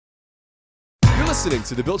listening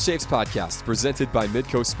to the Bill Chaves Podcast, presented by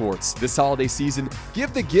Midco Sports. This holiday season,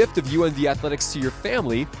 give the gift of UND Athletics to your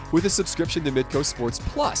family with a subscription to Midco Sports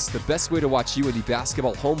Plus, the best way to watch UND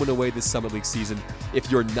basketball home and away this Summit League season.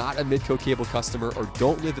 If you're not a Midco cable customer or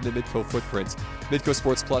don't live in the Midco footprint, Midco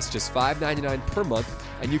Sports Plus just $5.99 per month,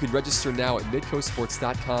 and you can register now at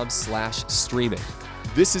midcosports.com/streaming.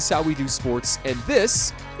 This is how we do sports, and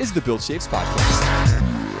this is the Bill Chaves Podcast.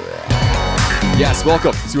 Yes,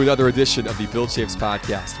 welcome to another edition of the Bill Chaves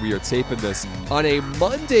Podcast. We are taping this on a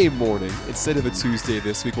Monday morning instead of a Tuesday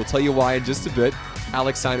this week. We'll tell you why in just a bit.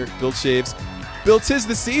 Alex Heiner, Bill Chaves. Bill, 'tis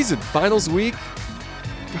the season. Finals week.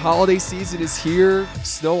 Holiday season is here.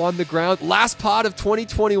 Snow on the ground. Last pod of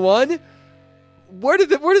 2021. Where does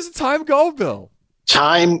the time go, Bill?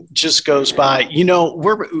 Time just goes by.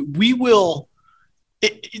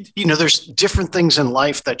 There's different things in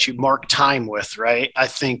life that you mark time with, right? I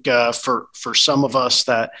think for some of us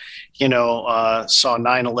that, saw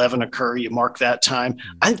 9/11 occur, you mark that time.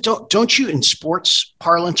 Don't you in sports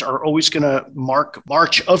parlance are always going to mark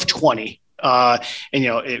March of 20.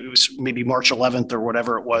 It was maybe March 11th or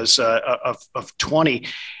whatever it was of 20.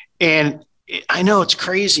 And I know it's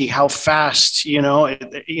crazy how fast,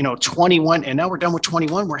 20 went, and now we're done with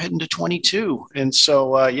 21. We're heading to 22. And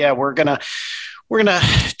so, we're going to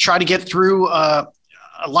try to get through a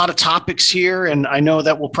lot of topics here. And I know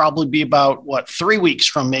that will probably be about 3 weeks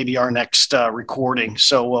from maybe our next recording.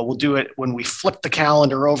 So we'll do it when we flip the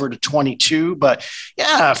calendar over to 22. But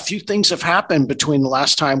a few things have happened between the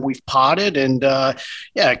last time we've potted, and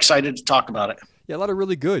excited to talk about it. Yeah, a lot of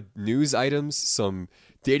really good news items, some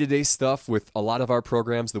day-to-day stuff with a lot of our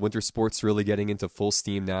programs. The winter sports really getting into full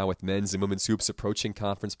steam now with men's and women's hoops approaching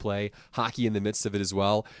conference play, hockey in the midst of it as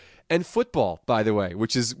well. And football, by the way,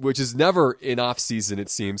 which is never in off season, it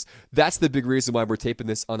seems. That's the big reason why we're taping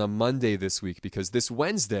this on a Monday this week, because this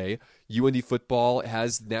Wednesday, UND football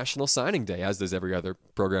has National Signing Day, as does every other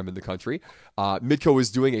program in the country. Midco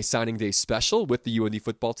is doing a signing day special with the UND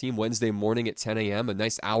football team Wednesday morning at 10 a.m., a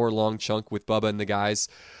nice hour-long chunk with Bubba and the guys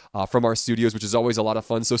from our studios, which is always a lot of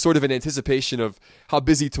fun. So sort of in anticipation of how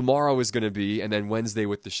busy tomorrow is going to be, and then Wednesday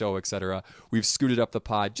with the show, etc., we've scooted up the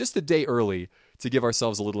pod just a day early to give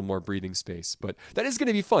ourselves a little more breathing space. But that is going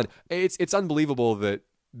to be fun. It's unbelievable that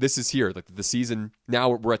this is here. Like the season, now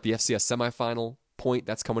we're at the FCS semifinal point.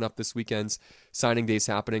 That's coming up this weekend's signing days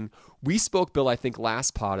happening. We spoke, Bill, I think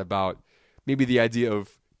last pod about maybe the idea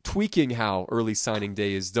of tweaking how early signing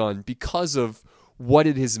day is done because of what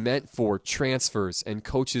it has meant for transfers and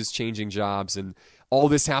coaches changing jobs and all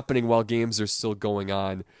this happening while games are still going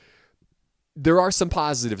on. There are some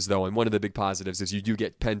positives, though, and one of the big positives is you do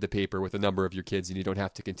get pen to paper with a number of your kids, and you don't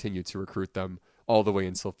have to continue to recruit them all the way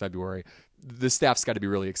until February. The staff's got to be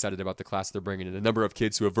really excited about the class they're bringing in, a number of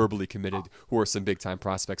kids who have verbally committed, who are some big-time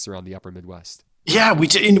prospects around the upper Midwest. Yeah,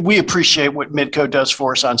 we appreciate what Midco does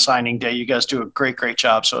for us on signing day. You guys do a great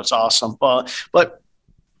job, so it's awesome. But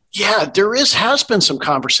there has been some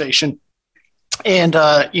conversation, and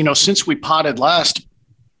since we potted last,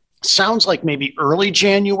 sounds like maybe early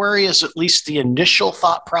January is at least the initial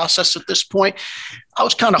thought process at this point. I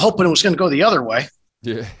was kind of hoping it was going to go the other way.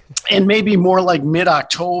 Yeah. And maybe more like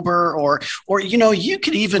mid-October or you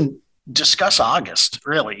could even discuss August,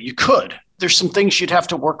 really. You could. There's some things you'd have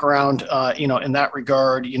to work around, in that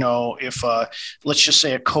regard. If let's just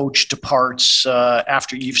say a coach departs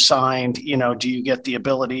after you've signed, do you get the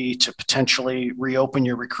ability to potentially reopen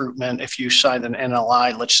your recruitment if you signed an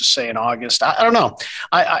NLI, let's just say in August? I don't know.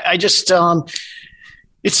 I just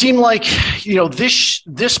it seemed like,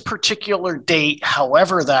 this particular date,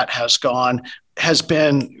 however that has gone, has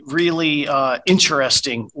been really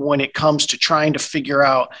interesting when it comes to trying to figure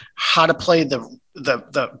out how to play the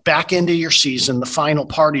back end of your season, the final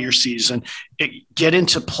part of your season, get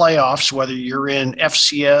into playoffs, whether you're in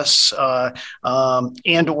FCS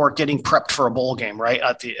and or getting prepped for a bowl game, right,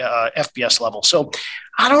 at the FBS level. So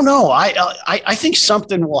I don't know. I think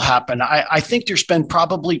something will happen. I think there's been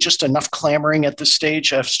probably just enough clamoring at this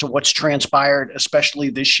stage as to what's transpired, especially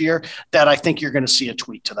this year, that I think you're going to see a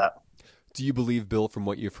tweak to that. Do you believe, Bill, from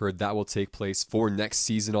what you've heard, that will take place for next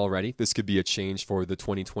season already? This could be a change for the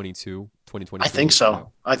 2022-2023. I think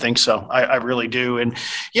so. I really do. And,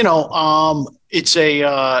 it's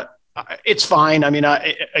fine. I mean,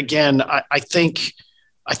 I think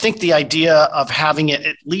the idea of having it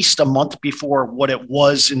at least a month before what it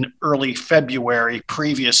was in early February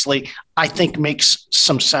previously, I think makes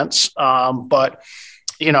some sense. But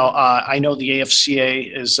I know the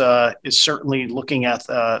AFCA is certainly looking at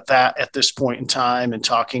that at this point in time and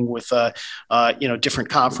talking with different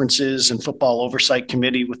conferences and football oversight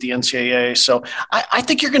committee with the NCAA. So I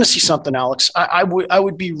think you're going to see something, Alex. I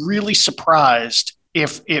would be really surprised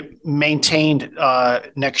if it maintained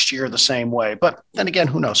next year the same way. But then again,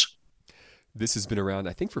 who knows? This has been around,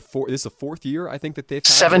 I think, for this is the fourth year, I think, that they've had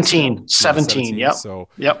 17. 17, yep. So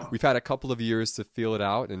yep. We've had a couple of years to feel it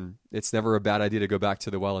out, and it's never a bad idea to go back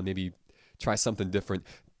to the well and maybe try something different.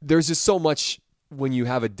 There's just so much when you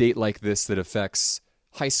have a date like this that affects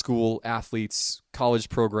high school athletes, college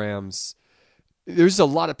programs. There's a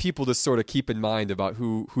lot of people to sort of keep in mind about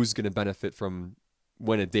who's going to benefit from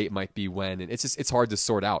when a date might be when, and it's hard to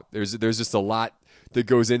sort out. There's just a lot that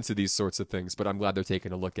goes into these sorts of things, but I'm glad they're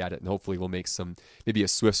taking a look at it, and hopefully we'll make maybe a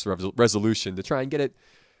swift resolution to try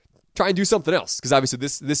and do something else, because obviously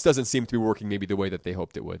this doesn't seem to be working maybe the way that they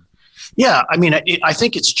hoped it would. Yeah, I mean, I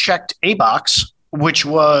think it's checked a box, which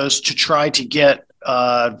was to try to get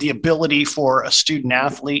the ability for a student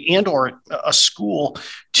athlete and or a school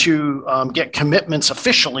to get commitments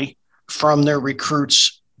officially from their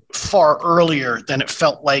recruits far earlier than it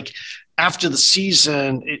felt like after the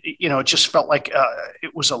season. It just felt like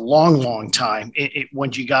it was a long time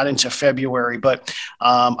when you got into February. But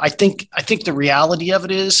I think the reality of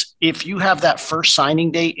it is, if you have that first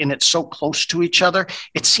signing date and it's so close to each other,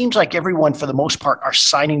 it seems like everyone, for the most part, are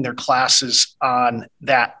signing their classes on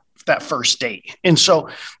that first date. And so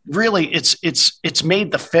really it's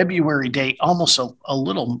made the February date almost a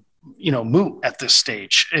little moot at this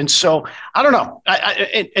stage. And so I don't know.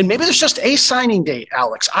 And maybe there's just a signing date,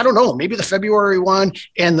 Alex. I don't know. Maybe the February one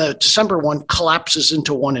and the December one collapses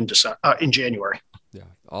into one in January. Yeah,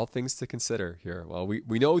 all things to consider here. Well,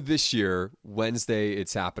 we know this year, Wednesday,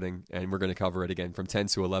 it's happening, and we're going to cover it again from 10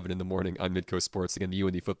 to 11 in the morning on Midcoast Sports. Again, the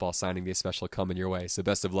UND football signing day special coming your way. So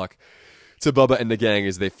best of luck to Bubba and the gang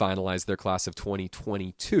as they finalize their class of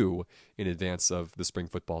 2022 in advance of the spring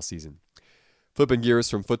football season. Flipping gears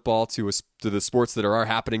from football to the sports that are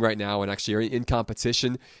happening right now and actually are in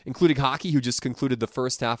competition, including hockey, who just concluded the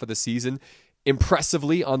first half of the season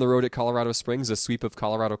impressively on the road at Colorado Springs, a sweep of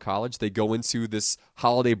Colorado College. They go into this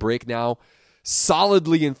holiday break now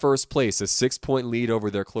solidly in first place, a 6-point lead over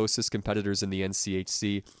their closest competitors in the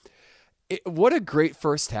NCHC. What a great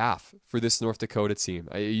first half for this North Dakota team.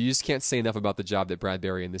 You just can't say enough about the job that Brad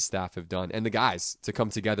Berry and this staff have done, and the guys to come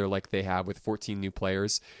together like they have with 14 new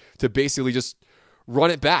players to basically just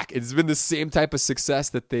run it back. It's been the same type of success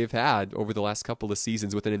that they've had over the last couple of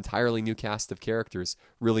seasons with an entirely new cast of characters.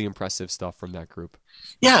 Really impressive stuff from that group.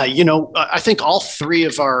 Yeah, I think all three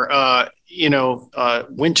of our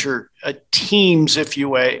winter teams, if you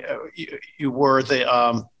were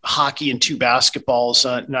the hockey and two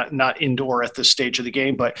basketballs, not indoor at this stage of the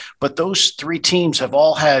game, but those three teams have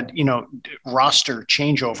all had roster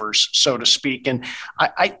changeovers, so to speak, and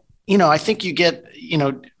I think you get,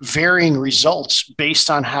 varying results based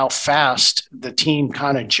on how fast the team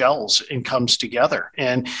kind of gels and comes together.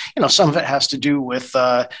 And, some of it has to do with,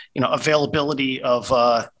 availability of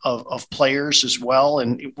players as well.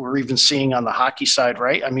 And we're even seeing on the hockey side,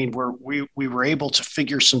 right? I mean, we were able to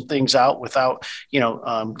figure some things out without,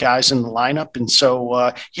 guys in the lineup. And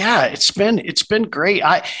so, it's been great.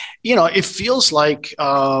 It feels like,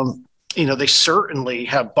 they certainly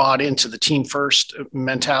have bought into the team first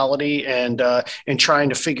mentality and trying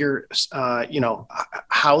to figure,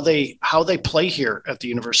 how they play here at the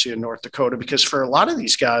University of North Dakota, because for a lot of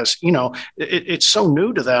these guys, it's so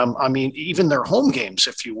new to them. I mean, even their home games,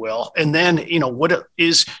 if you will, and then, what it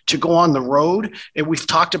is to go on the road. And we've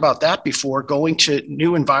talked about that before, going to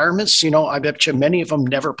new environments. I bet you many of them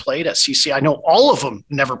never played at CC. I know all of them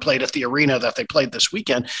never played at the arena that they played this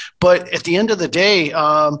weekend, but at the end of the day,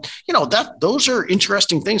 those are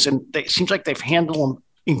interesting things, and it seems like they've handled them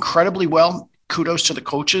incredibly well. Kudos to the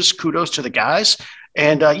coaches, kudos to the guys,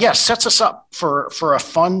 and sets us up for a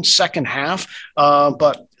fun second half.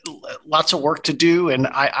 But lots of work to do, and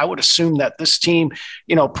I would assume that this team,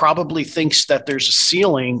 probably thinks that there's a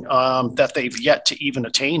ceiling that they've yet to even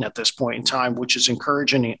attain at this point in time, which is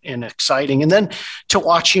encouraging and exciting. And then to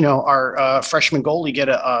watch, our freshman goalie get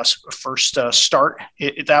a first start,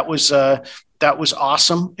 that was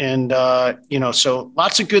awesome. And, so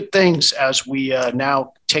lots of good things as we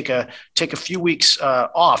now take a few weeks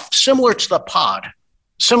off, similar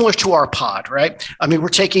to our pod, right? I mean, we're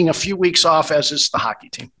taking a few weeks off, as is the hockey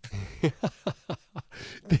team.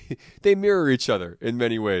 They mirror each other in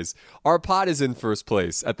many ways. Our pod is in first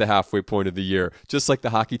place at the halfway point of the year, just like the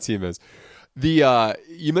hockey team is.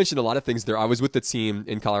 You mentioned a lot of things there. I was with the team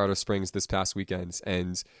in Colorado Springs this past weekend,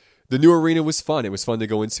 and The new arena was fun. It was fun to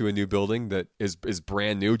go into a new building that is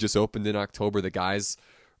brand new, just opened in October. The guys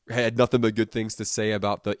had nothing but good things to say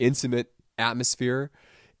about the intimate atmosphere.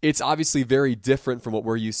 It's obviously very different from what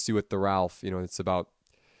we're used to at the Ralph. It's about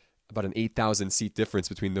an 8,000 seat difference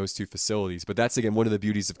between those two facilities. But that's, again, one of the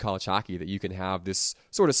beauties of college hockey, that you can have this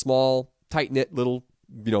sort of small, tight-knit little,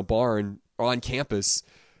 barn on campus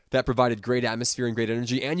that provided great atmosphere and great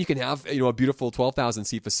energy. And you can have, a beautiful 12,000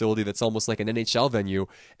 seat facility that's almost like an NHL venue.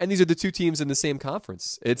 And these are the two teams in the same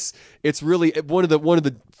conference. It's really one of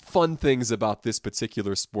the fun things about this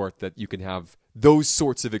particular sport, that you can have those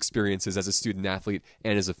sorts of experiences as a student athlete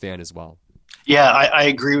and as a fan as well. Yeah, I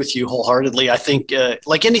agree with you wholeheartedly. I think,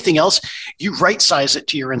 like anything else, you right size it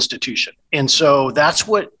to your institution, and so that's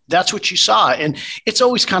what you saw. And it's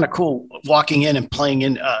always kind of cool walking in and playing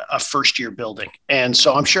in a first year building. And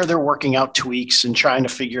so I'm sure they're working out tweaks and trying to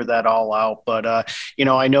figure that all out. But I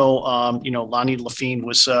know Lonnie Lafine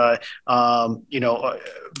was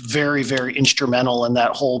very, very instrumental in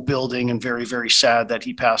that whole building, and very, very sad that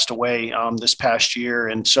he passed away this past year.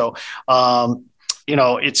 And so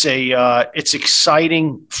it's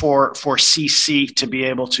exciting for CC to be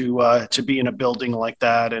able to be in a building like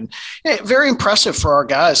that, and very impressive for our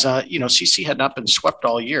guys. CC had not been swept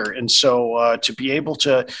all year, and so to be able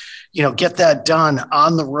to get that done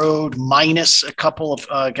on the road, minus a couple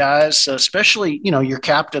of guys, especially your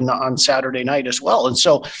captain on Saturday night as well. And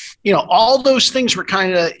so all those things were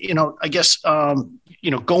kind of I guess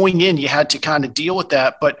going in, you had to kind of deal with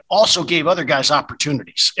that, but also gave other guys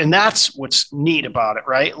opportunities. And that's what's neat about it,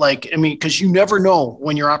 right? Because you never know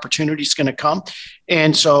when your opportunity is going to come.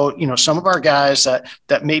 And so, some of our guys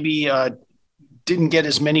that maybe didn't get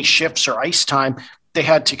as many shifts or ice time, they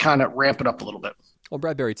had to kind of ramp it up a little bit. Well,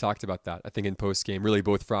 Brad Berry talked about that, I think, in post-game, really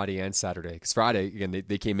both Friday and Saturday. Because Friday, again,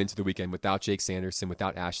 they came into the weekend without Jake Sanderson,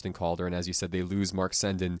 without Ashton Calder, and as you said, they lose Mark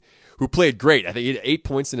Sendon, who played great. I think he had 8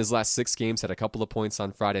 points in his last 6 games, had a couple of points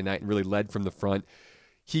on Friday night, and really led from the front.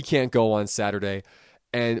 He can't go on Saturday.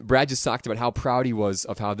 And Brad just talked about how proud he was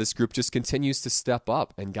of how this group just continues to step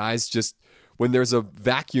up. And guys just, when there's a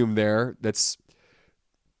vacuum there that's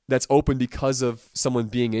open because of someone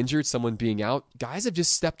being injured, someone being out, guys have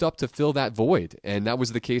just stepped up to fill that void. And that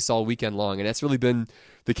was the case all weekend long. And that's really been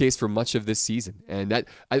the case for much of this season. And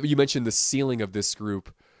you mentioned the ceiling of this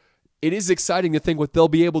group. It is exciting to think what they'll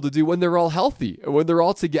be able to do when they're all healthy, when they're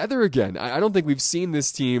all together again. I don't think we've seen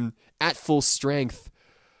this team at full strength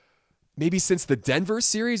maybe since the Denver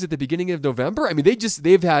series at the beginning of November.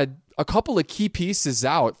 They've had a couple of key pieces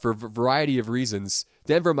out for a variety of reasons.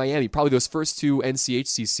 Denver, Miami, probably those first 2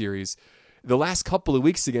 NCHC series. The last couple of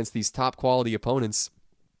weeks against these top quality opponents,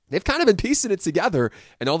 they've kind of been piecing it together,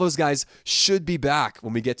 and all those guys should be back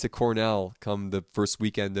when we get to Cornell come the first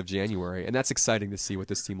weekend of January. And that's exciting to see what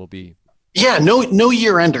this team will be. Yeah, no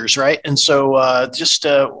year enders, right? And so just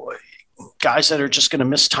guys that are just going to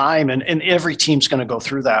miss time, and every team's going to go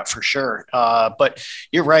through that for sure. But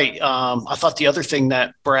you're right. I thought the other thing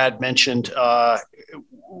that Brad mentioned,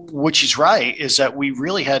 which he's right, is that we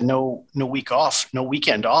really had no week off, no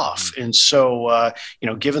weekend off. And so,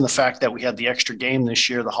 given the fact that we had the extra game this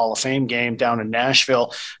year, the Hall of Fame game down in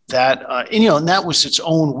Nashville, that, and that was its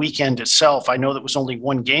own weekend itself. I know that was only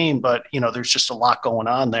one game, but, there's just a lot going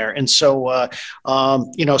on there. And so,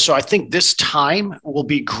 so I think this time will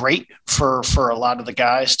be great for a lot of the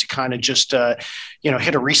guys to kind of just,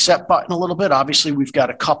 hit a reset button a little bit. Obviously, we've got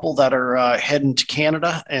a couple that are heading to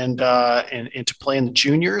Canada and to play in the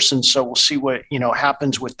juniors. And so we'll see what,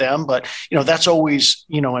 happens with them. But, that's always,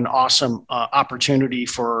 an awesome opportunity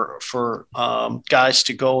for guys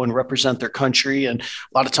to go and represent their country. And a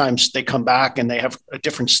lot of times they come back and they have a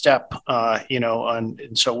different step,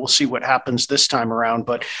 and so we'll see what happens this time around.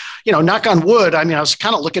 But, knock on wood, I was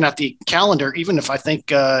kind of looking at the calendar, even if I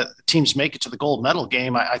think teams make it to the gold medal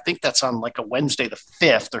game, I think that's on like a Wednesday the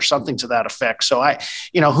 5th or something to that effect. So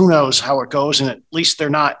who knows how it goes. And at least they're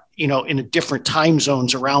not, in a different time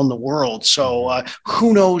zones around the world. So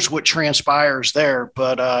who knows what transpires there,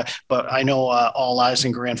 but I know all eyes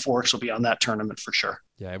in Grand Forks will be on that tournament for sure.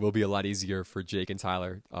 Yeah, it will be a lot easier for Jake and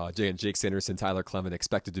Tyler. Jake Sanderson, Tyler Clement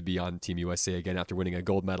expected to be on Team USA again after winning a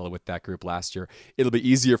gold medal with that group last year. It'll be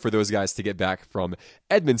easier for those guys to get back from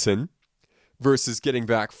Edmonton versus getting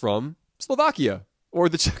back from Slovakia or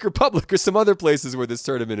the Czech Republic or some other places where this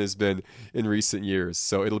tournament has been in recent years.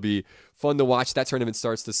 So it'll be fun to watch. That tournament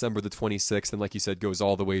starts December the 26th, and like you said, goes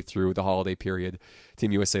all the way through the holiday period.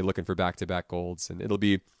 Team USA looking for back-to-back golds, and it'll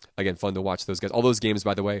be, again, fun to watch those guys. All those games,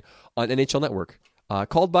 by the way, on NHL Network,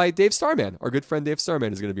 called by Dave Starman. Our good friend Dave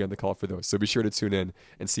Starman is going to be on the call for those, so be sure to tune in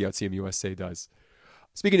and see how Team USA does.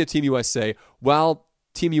 Speaking of Team USA, while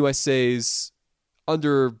Team USA's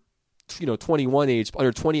under 21 age,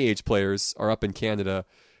 under 20 age players are up in Canada.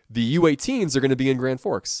 The U18s are going to be in Grand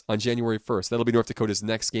Forks on January 1st. That'll be North Dakota's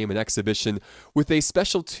next game, an exhibition with a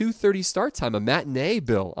special 2:30 start time, a matinee,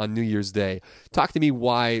 Bill, on New Year's Day. Talk to me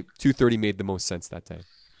why 2:30 made the most sense that day.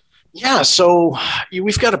 Yeah, so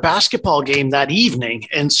we've got a basketball game that evening,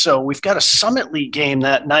 and so we've got a Summit League game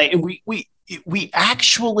that night, and we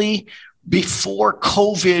actually, before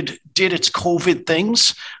COVID did its COVID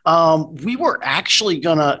things, we were actually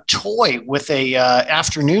going to toy with a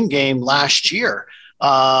afternoon game last year.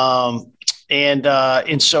 And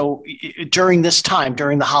so during this time,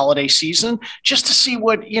 during the holiday season, just to see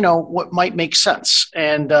what might make sense.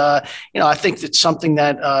 And, I think that's something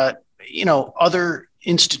that, other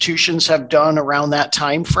institutions have done around that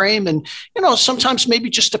time frame, and sometimes maybe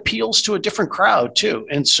just appeals to a different crowd too.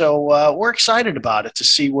 And so we're excited about it to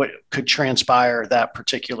see what could transpire that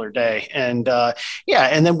particular day. And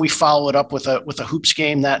and then we follow it up with a hoops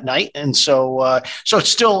game that night. And so it's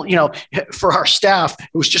still, for our staff,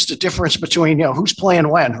 it was just a difference between who's playing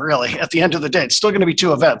when. Really, at the end of the day, it's still going to be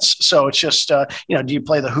two events. So it's just do you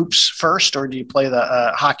play the hoops first or do you play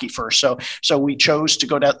the hockey first? So we chose to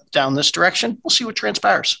go down this direction. We'll see what transpires.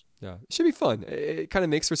 Yeah, it should be fun. It kind of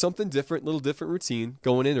makes for something different, little different routine.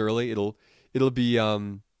 Going in early, it'll be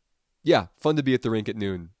fun to be at the rink at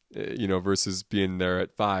noon, versus being there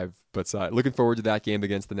at 5. But looking forward to that game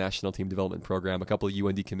against the National Team Development Program. A couple of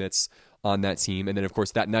UND commits on that team, and then of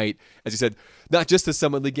course that night, as you said, not just the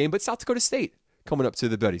Summit League game, but South Dakota State coming up to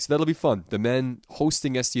the Betty. So that'll be fun. The men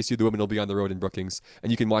hosting SDSU, the women will be on the road in Brookings, and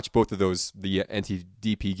you can watch both of those, the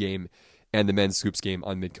NTDP game and the men's hoops game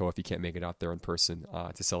on Midco if you can't make it out there in person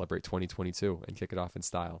to celebrate 2022 and kick it off in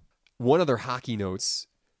style. One other hockey notes.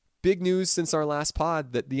 Big news since our last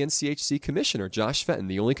pod that the NCHC commissioner, Josh Fenton,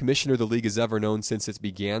 the only commissioner the league has ever known since it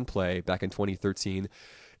began play back in 2013,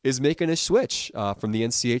 is making a switch from the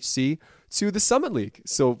NCHC to the Summit League.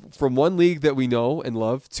 So from one league that we know and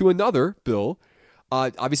love to another, Bill.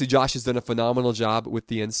 Obviously, Josh has done a phenomenal job with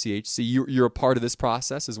the NCHC. You're a part of this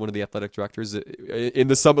process as one of the athletic directors in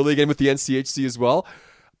the Summit League and with the NCHC as well.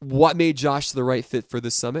 What made Josh the right fit for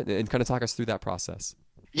this summit, and kind of talk us through that process?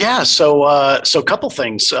 Yeah, so a couple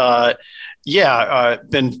things.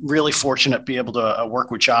 Been really fortunate to be able to work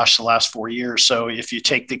with Josh the last 4 years. So if you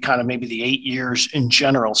take the kind of maybe the 8 years in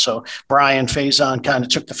general, so Brian Faison kind of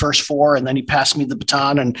took the first 4 and then he passed me the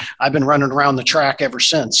baton and I've been running around the track ever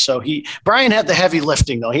since. So Brian had the heavy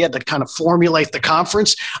lifting though. He had to kind of formulate the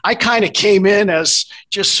conference. I kind of came in as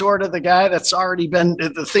just sort of the guy that's already been,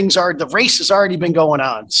 the race has already been going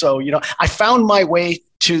on. So, I found my way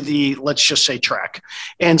to the, let's just say, track.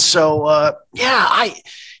 And so,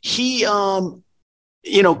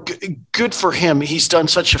 good for him. He's done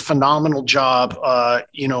such a phenomenal job,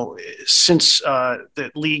 since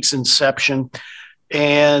the league's inception.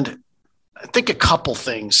 And I think a couple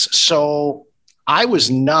things. So I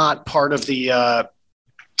was not part of the,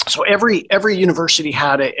 so every university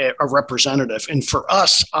had a representative. And for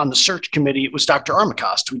us on the search committee, it was Dr.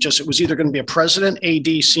 Armacost. It was either going to be a president,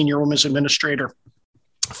 AD, senior women's administrator,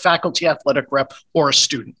 faculty athletic rep, or a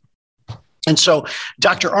student. And so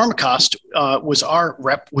Dr. Armacost was our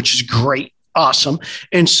rep, which is great, awesome.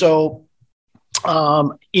 And so,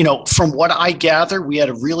 from what I gather, we had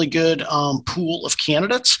a really good pool of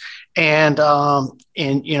candidates. And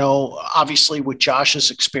obviously with Josh's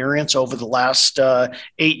experience over the last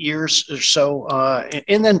 8 years or so,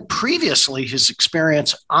 and then previously his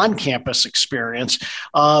experience on campus experience,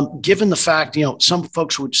 given the fact, some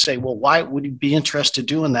folks would say, well, why would you be interested in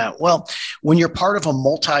doing that? Well, when you're part of a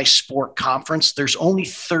multi-sport conference, there's only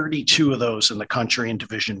 32 of those in the country in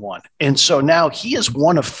Division I. And so now he is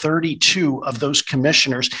one of 32 of those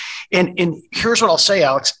commissioners. And here's what I'll say,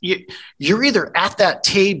 Alex, you're either at that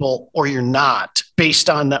table or you're not,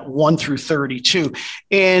 based on that 1 through 32.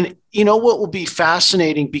 And what will be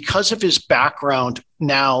fascinating, because of his background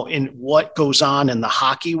now in what goes on in the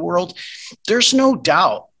hockey world, there's no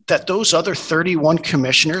doubt that those other 31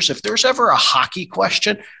 commissioners, if there's ever a hockey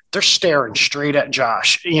question, they're staring straight at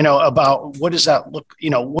Josh, about what does that look,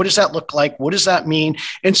 what does that look like? What does that mean?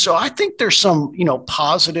 And so I think there's some,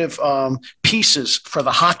 positive pieces for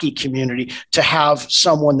the hockey community to have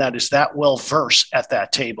someone that is that well versed at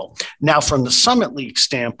that table. Now, from the Summit League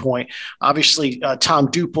standpoint, obviously Tom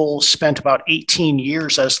Duple spent about 18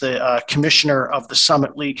 years as the commissioner of the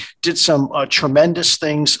Summit League, did some tremendous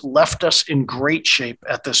things, left us in great shape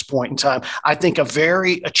at this point in time. I think a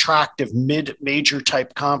very attractive mid-major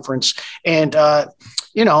type conference. And, I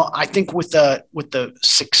think with the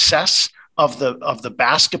success of the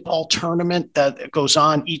basketball tournament that goes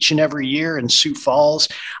on each and every year in Sioux Falls.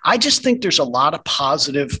 I just think there's a lot of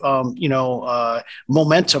positive,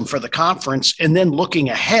 momentum for the conference. And then looking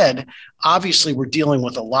ahead, obviously we're dealing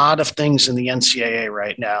with a lot of things in the NCAA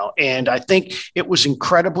right now. And I think it was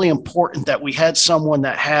incredibly important that we had someone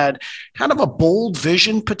that had kind of a bold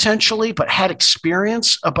vision potentially, but had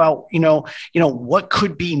experience about, what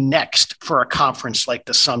could be next for a conference like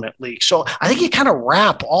the Summit League. So I think you kind of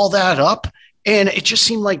wrap all that up. And it just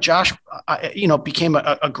seemed like Josh, became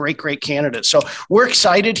a great candidate. So we're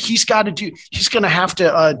excited. He's going to have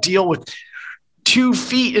to deal with 2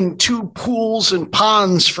 feet in 2 pools and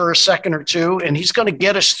ponds for a second or two, and he's going to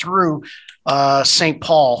get us through St.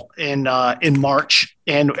 Paul in March,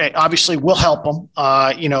 and obviously we'll help him.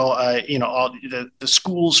 All the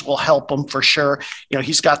schools will help him for sure.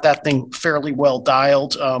 He's got that thing fairly well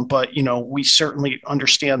dialed, but we certainly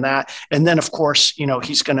understand that. And then of course,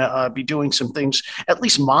 he's going to be doing some things, at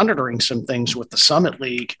least monitoring some things with the Summit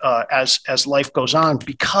League as life goes on,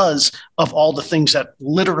 because of all the things that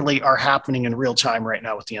literally are happening in real time right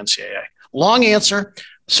now with the NCAA. Long answer.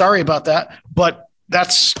 Sorry about that, but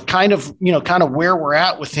that's kind of where we're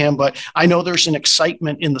at with him. But I know there's an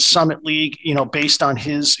excitement in the Summit League, based on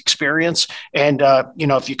his experience. And,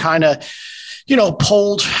 if you kind of,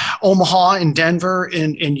 polled Omaha and Denver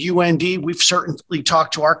and UND, we've certainly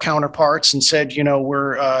talked to our counterparts and said,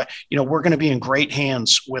 we're going to be in great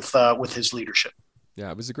hands with his leadership. Yeah,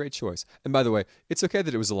 it was a great choice. And by the way, it's okay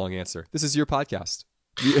that it was a long answer. This is your podcast.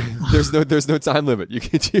 There's no time limit. You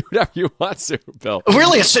can do whatever you want to, Bill.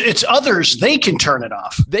 Really, it's others. They can turn it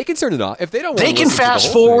off. They can turn it off if they don't. They can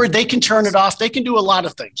fast forward. They can turn it off. They can do a lot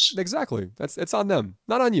of things. Exactly. It's on them,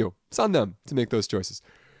 not on you. It's on them to make those choices.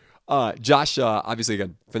 Josh, obviously,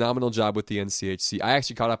 again, phenomenal job with the NCHC. I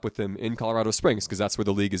actually caught up with him in Colorado Springs because that's where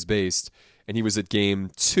the league is based, and he was at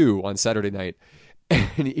Game 2 on Saturday night,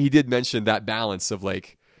 and he did mention that balance of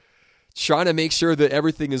trying to make sure that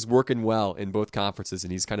everything is working well in both conferences.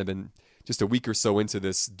 And he's kind of been just a week or so into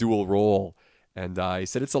this dual role. And he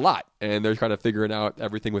said it's a lot, and they're kind of figuring out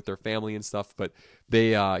everything with their family and stuff. But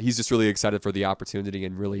he's just really excited for the opportunity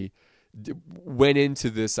and really went into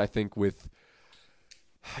this, I think, with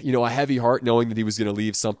a heavy heart, knowing that he was going to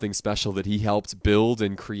leave something special that he helped build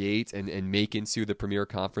and create and make into the premier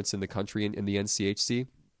conference in the country in the NCHC.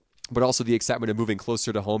 But also the excitement of moving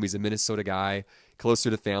closer to home. He's a Minnesota guy, closer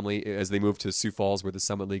to family as they move to Sioux Falls, where the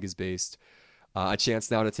Summit League is based. A chance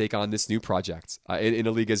now to take on this new project in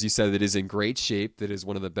a league, as you said, that is in great shape, that is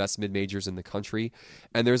one of the best mid-majors in the country,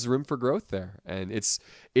 and there's room for growth there. And it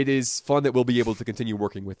is fun that we'll be able to continue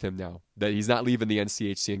working with him now, that he's not leaving the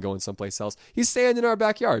NCHC and going someplace else. He's staying in our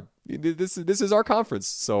backyard. This is our conference,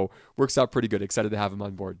 so works out pretty good. Excited to have him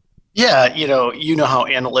on board. Yeah, how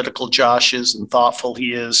analytical Josh is and thoughtful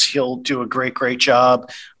he is. He'll do a great job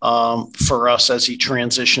for us as he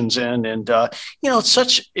transitions in. And, it's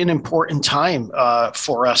such an important time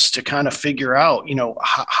for us to kind of figure out,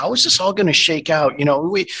 how is this all going to shake out?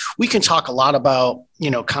 We can talk a lot about,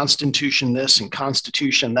 Constitution this and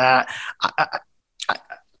Constitution that.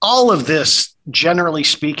 All of this, generally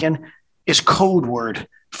speaking, is code word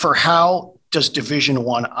for how does Division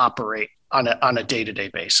I operate on a day-to-day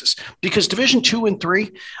basis, because Division 2 and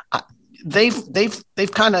 3,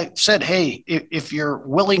 they've kind of said, hey, if you're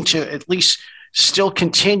willing to at least still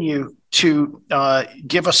continue to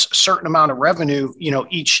give us a certain amount of revenue,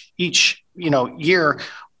 each year,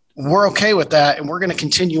 we're okay with that, and we're going to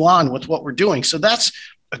continue on with what we're doing. So that's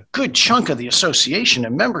a good chunk of the association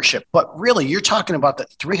and membership. But really, you're talking about the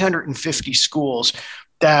 350 schools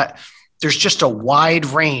that there's just a wide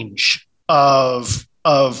range of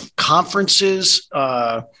conferences,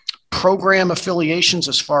 program affiliations,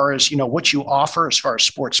 as far as, what you offer, as far as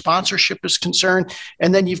sports sponsorship is concerned.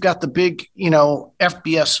 And then you've got the big,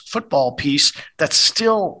 FBS football piece that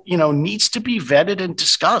still, needs to be vetted and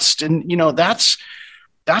discussed. And,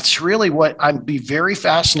 that's really what I'd be very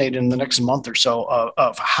fascinated in the next month or so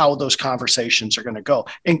of how those conversations are going to go.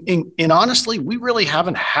 And honestly, we really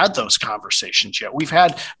haven't had those conversations yet. We've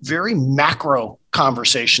had very macro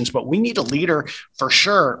conversations, but we need a leader for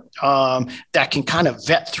sure that can kind of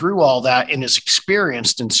vet through all that and is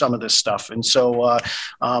experienced in some of this stuff. And so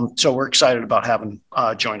we're excited about having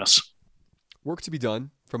join us. Work to be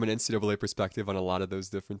done from an NCAA perspective on a lot of those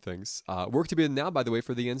different things. Work to be done now, by the way,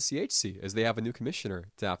 for the NCHC, as they have a new commissioner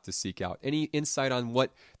to have to seek out. Any insight on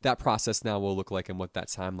what that process now will look like and what that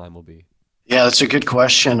timeline will be? Yeah, that's a good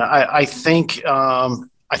question. I think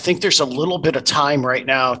there's a little bit of time right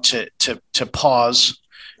now to pause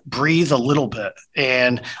breathe a little bit.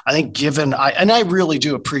 And I think I really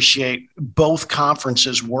do appreciate both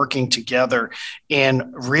conferences working together and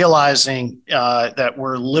realizing that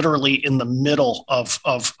we're literally in the middle of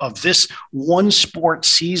this one sport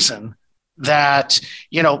season that,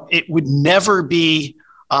 it would never be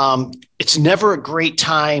it's never a great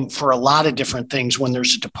time for a lot of different things when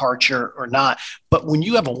there's a departure or not. But when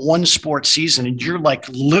you have a one sport season and you're like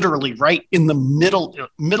literally right in the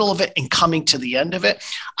middle of it and coming to the end of it,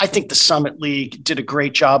 I think the Summit League did a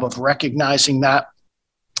great job of recognizing that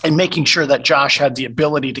and making sure that Josh had the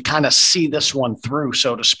ability to kind of see this one through,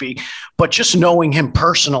 so to speak. But just knowing him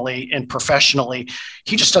personally and professionally,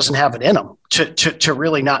 he just doesn't have it in him to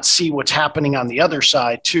really not see what's happening on the other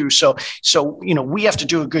side too. So we have to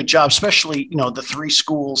do a good job, especially the three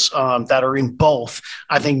schools that are in both.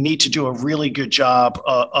 I think need to do a really good job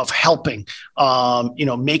of helping,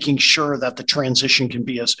 making sure that the transition can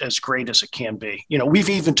be as great as it can be. We've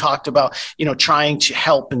even talked about trying to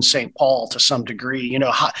help in St. Paul to some degree.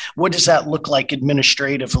 What does that look like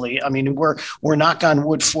administratively? I mean, we're knock on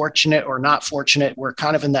wood fortunate or not fortunate. We're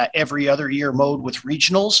kind of in that every other year mode with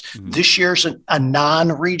regionals. Mm-hmm. This year's a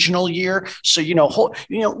non-regional year. So,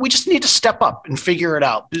 we just need to step up and figure it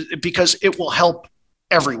out because it will help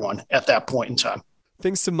everyone at that point in time.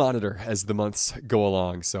 Things to monitor as the months go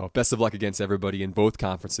along. So best of luck against everybody in both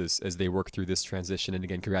conferences as they work through this transition. And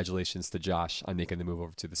again, congratulations to Josh on making the move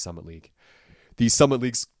over to the Summit League. The Summit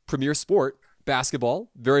League's premier sport, basketball,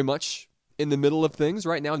 very much in the middle of things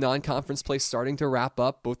right now. Non-conference play starting to wrap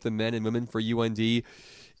up, both the men and women for UND in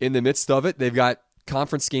the midst of it. They've got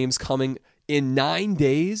conference games coming in 9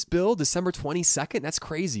 days, Bill, December 22nd. That's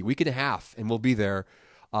crazy. Week and a half, and we'll be there.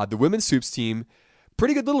 The women's hoops team,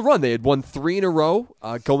 pretty good little run. They had won 3 in a row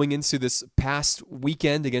going into this past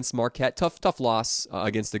weekend against Marquette. Tough loss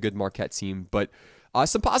against a good Marquette team, but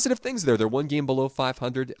some positive things there. They're 1 game below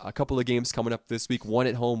 500. A couple of games coming up this week, 1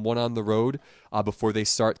 at home, 1 on the road before they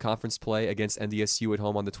start conference play against NDSU at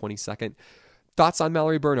home on the 22nd. Thoughts on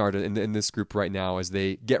Mallory Bernard in this group right now as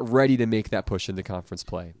they get ready to make that push into conference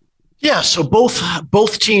play? Yeah, so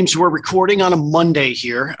both teams were recording on a Monday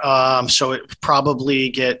here, so it probably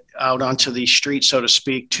get out onto the street, so to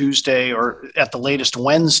speak, Tuesday or at the latest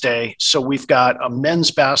Wednesday. So we've got a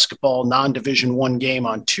men's basketball non-Division I game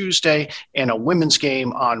on Tuesday and a women's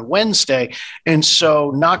game on Wednesday. And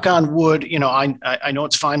so knock on wood, I know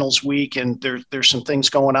it's finals week and there's some things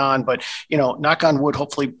going on, but knock on wood,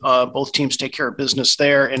 hopefully both teams take care of business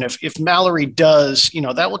there. And if Mallory does,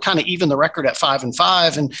 that will kind of even the record at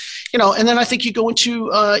 5-5, and then I think you go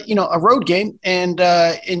into a road game and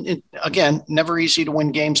again, never easy to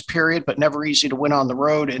win games, period, but never easy to win on the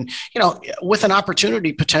road. And, with an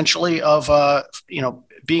opportunity potentially of,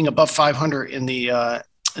 being above 500 in the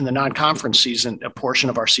non-conference season, a portion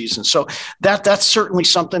of our season. So that's certainly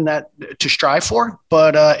something that to strive for,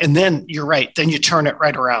 but, and then you're right. Then you turn it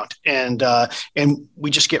right around and we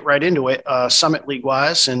just get right into it, Summit League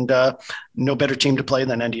wise, and no better team to play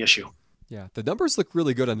than NDSU. Yeah, the numbers look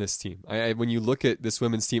really good on this team. When you look at this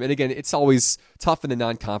women's team, and again, it's always tough in the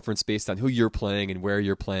non-conference based on who you're playing and where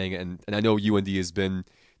you're playing. And I know UND has been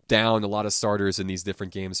down a lot of starters in these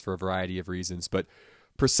different games for a variety of reasons. But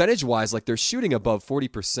percentage-wise, they're shooting above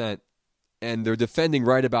 40%, and they're defending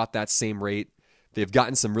right about that same rate. They've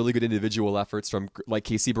gotten some really good individual efforts from,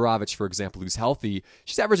 Casey Baravich, for example, who's healthy.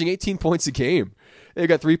 She's averaging 18 points a game. They've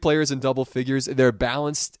got 3 players in double figures. They're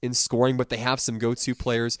balanced in scoring, but they have some go-to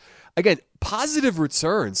players. Again, positive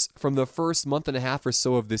returns from the first month and a half or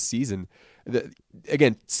so of this season.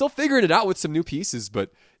 Again, still figuring it out with some new pieces,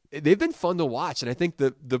 but they've been fun to watch, and I think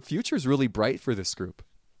the future is really bright for this group.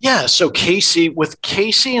 Yeah, so Casey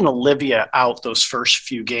and Olivia out those first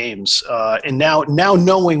few games, and now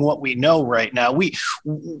knowing what we know right now,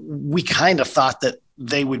 we kind of thought that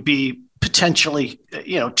they would be potentially,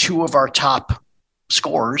 2 of our top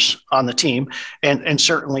scorers on the team, and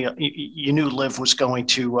certainly you knew Liv was going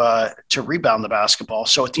to rebound the basketball.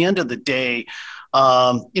 So at the end of the day,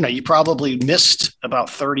 you probably missed about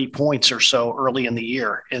 30 points or so early in the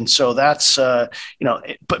year. And so that's,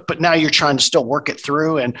 but now you're trying to still work it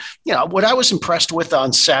through. And, what I was impressed with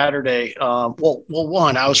on Saturday,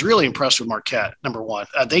 one, I was really impressed with Marquette, number one.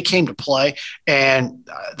 They came to play and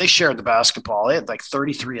they shared the basketball. They had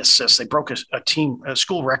 33 assists. They broke a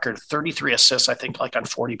school record, 33 assists, I think on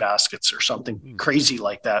 40 baskets or something crazy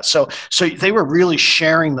like that. So they were really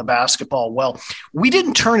sharing the basketball well. We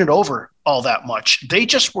didn't turn it over all that much. They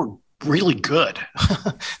just were really good.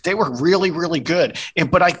 They were really, really good.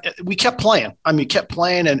 But we kept playing. I mean, kept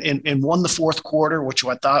playing and won the fourth quarter, which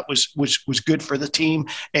I thought was good for the team.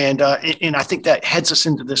 And I think that heads us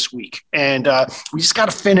into this week. And we just got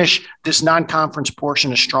to finish this non-conference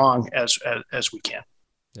portion as strong as we can.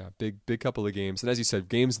 Yeah, big couple of games. And as you said,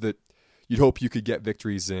 games that you'd hope you could get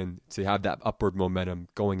victories in to have that upward momentum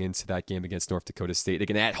going into that game against North Dakota State.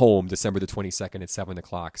 Again, at home, December the 22nd at 7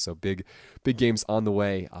 o'clock. So big games on the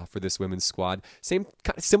way for this women's squad.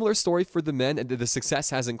 Similar story for the men. And the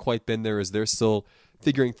success hasn't quite been there as they're still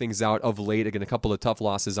figuring things out of late. Again, a couple of tough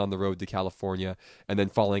losses on the road to California and then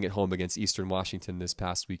falling at home against Eastern Washington this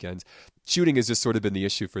past weekend. Shooting has just sort of been the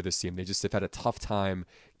issue for this team. They just have had a tough time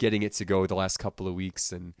getting it to go the last couple of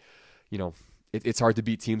weeks. And, it's hard to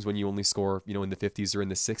beat teams when you only score, in the 50s or in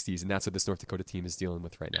the 60s, and that's what this North Dakota team is dealing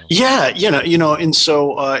with right now. Yeah, and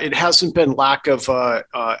so it hasn't been lack of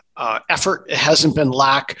effort. It hasn't been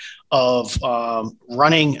lack of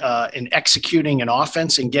running and executing an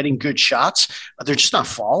offense and getting good shots. They're just not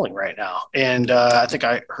falling right now. And I think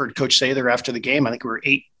I heard Coach say there after the game, I think we were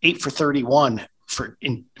 8 for 31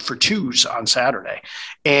 for twos on Saturday.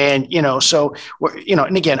 And,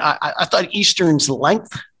 and again, I thought Eastern's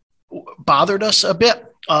length bothered us a bit.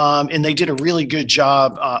 And they did a really good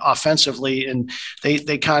job offensively, and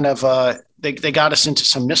they kind of they got us into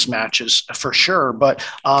some mismatches for sure. But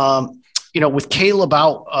with Caleb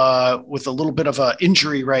out with a little bit of an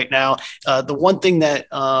injury right now, the one thing that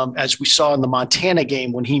as we saw in the Montana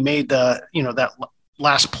game when he made that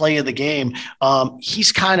last play of the game,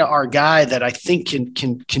 he's kind of our guy that I think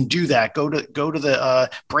can do that. Go to the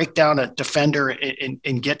break down a defender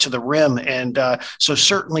and get to the rim, and so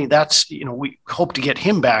certainly that's we hope to get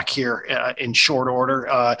him back here in short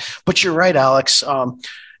order. But you're right, Alex.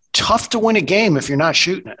 Tough to win a game if you're not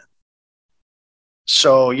shooting it.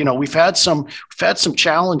 So we've had some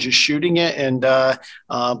challenges shooting it, and but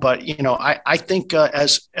I think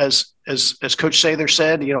as Coach Sather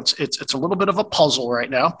said, it's a little bit of a puzzle right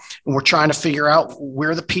now, and we're trying to figure out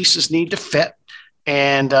where the pieces need to fit.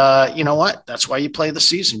 And you know what? That's why you play the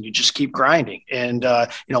season. You just keep grinding, and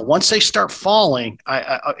once they start falling,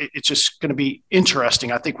 it's just going to be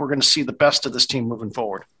interesting. I think we're going to see the best of this team moving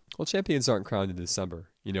forward. Well, champions aren't crowned in December,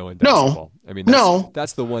 in basketball. No. I mean,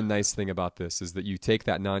 that's the one nice thing about this is that you take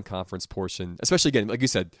that non-conference portion, especially again, like you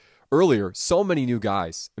said earlier, so many new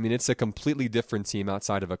guys. I mean, it's a completely different team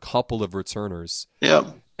outside of a couple of returners.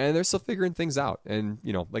 Yeah. And they're still figuring things out. And,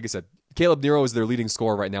 like I said, Caleb Nero is their leading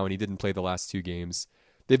scorer right now, and he didn't play the last two games.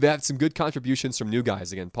 They've had some good contributions from new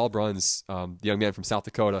guys. Again, Paul Bruns, the young man from South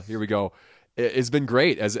Dakota, here we go, has been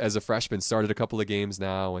great as a freshman, started a couple of games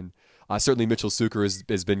now, and certainly Mitchell Suker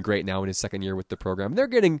has been great now in his second year with the program. They're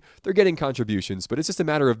getting contributions, but it's just a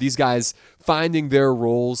matter of these guys finding their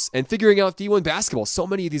roles and figuring out D1 basketball. So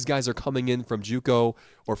many of these guys are coming in from JUCO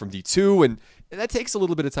or from D2, and that takes a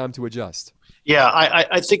little bit of time to adjust. Yeah,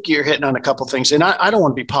 I think you're hitting on a couple of things, and I don't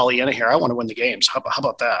want to be Pollyanna here. I want to win the games. How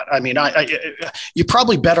about that? I mean, you're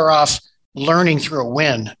probably better off learning through a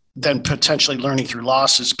win than potentially learning through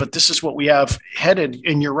losses. But this is what we have headed.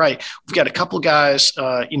 And you're right. We've got a couple guys,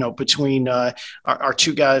 between our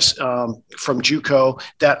two guys from JUCO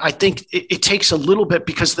that I think it takes a little bit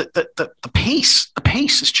because the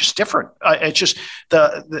pace is just different. It's just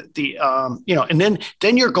and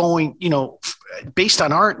then you're going, based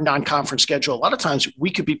on our non-conference schedule, a lot of times we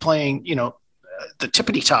could be playing, the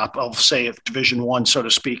tippity top of, say, of Division I, so to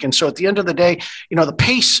speak. And so at the end of the day, the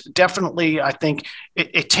pace definitely, I think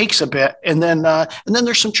it takes a bit. And then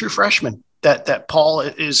there's some true freshmen that Paul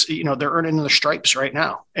is, they're earning their stripes right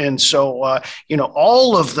now. And so,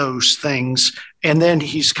 all of those things. And then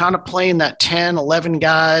he's kind of playing that 10, 11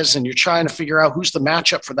 guys, and you're trying to figure out who's the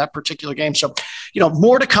matchup for that particular game. So,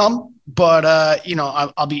 more to come, but,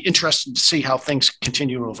 I'll be interested to see how things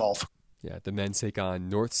continue to evolve. Yeah, the men take on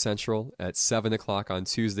North Central at 7 o'clock on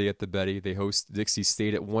Tuesday at the Betty. They host Dixie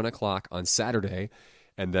State at 1 o'clock on Saturday.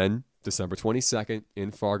 And then December 22nd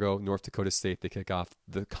in Fargo, North Dakota State, they kick off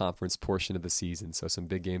the conference portion of the season. So some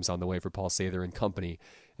big games on the way for Paul Sather and company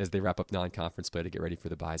as they wrap up non-conference play to get ready for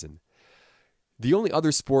the Bison. The only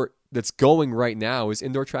other sport that's going right now is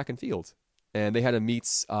indoor track and field. And they had a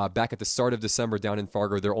meets back at the start of December down in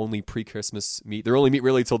Fargo. Their only pre-Christmas meet. Their only meet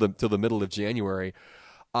really till the middle of January.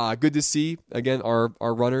 Good to see, again, our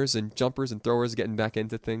runners and jumpers and throwers getting back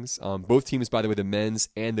into things. Both teams, by the way, the men's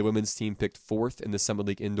and the women's team picked fourth in the Summit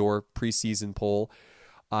League Indoor preseason poll.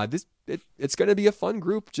 It's going to be a fun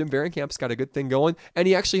group. Jim Barenkamp's got a good thing going, and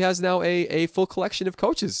he actually has now a full collection of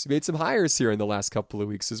coaches. He made some hires here in the last couple of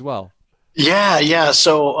weeks as well. Yeah.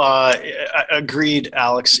 So agreed,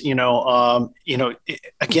 Alex.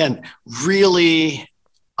 Again, really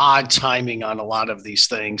odd timing on a lot of these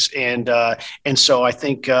things. And so I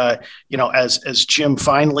think, as Jim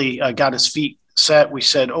finally got his feet set, we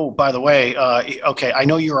said, oh, by the way, okay, I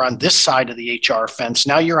know you're on this side of the HR fence.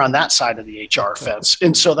 Now you're on that side of the HR fence.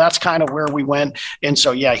 And so that's kind of where we went. And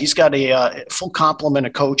so, yeah, he's got a full complement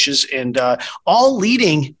of coaches and all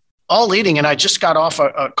leading. And I just got off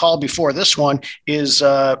a call before this one is,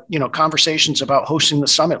 conversations about hosting the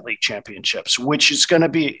Summit League Championships, which is going to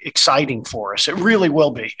be exciting for us. It really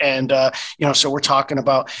will be. And, so we're talking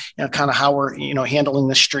about, kind of how we're, handling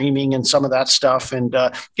the streaming and some of that stuff. And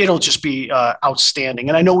it'll just be outstanding.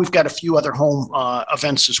 And I know we've got a few other home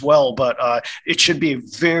events as well, but it should be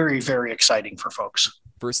very, very exciting for folks.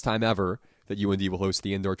 First time ever that UND will host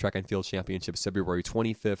the Indoor Track and Field Championships February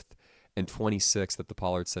 25th. And 26th at the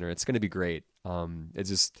Pollard Center. It's going to be great.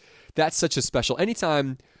 That's such a special.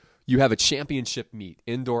 Anytime you have a championship meet,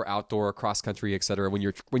 indoor, outdoor, cross country, etc. When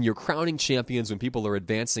you're crowning champions, when people are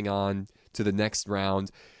advancing on to the next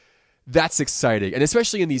round, that's exciting. And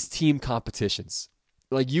especially in these team competitions,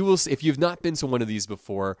 like you will, if you've not been to one of these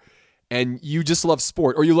before, and you just love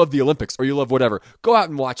sport, or you love the Olympics, or you love whatever, go out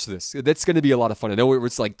and watch this. That's going to be a lot of fun. I know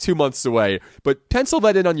it's like 2 months away, but pencil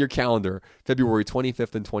that in on your calendar, February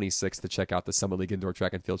 25th and 26th, to check out the Summit League Indoor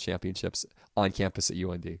Track and Field Championships on campus at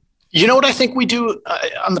UND. You know what I think we do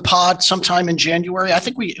on the pod sometime in January? I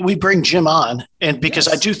think we bring Jim on, and because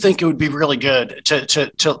yes. I do think it would be really good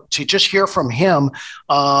to just hear from him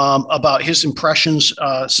about his impressions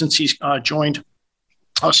since he's joined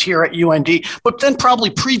us here at UND, but then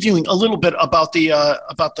probably previewing a little bit about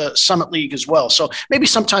the Summit League as well. So maybe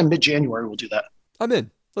sometime mid-January we'll do that. I'm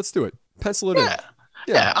in. Let's do it. Pencil it in.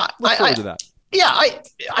 Yeah. Look forward to that. Yeah,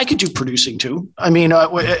 I could do producing too. I mean,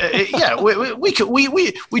 we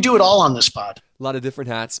do it all on this pod. A lot of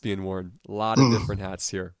different hats being worn. A lot of different hats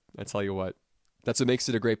here. I tell you what, that's what makes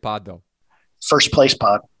it a great pod, though. First place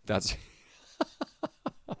pod. That's.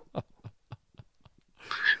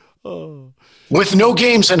 Oh. With no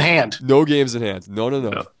games in hand. No games in hand. No.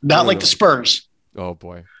 Not like the Spurs. Oh,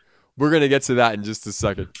 boy. We're going to get to that in just a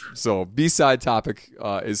second. So, B-side topic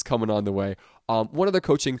is coming on the way. One other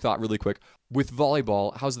coaching thought really quick. With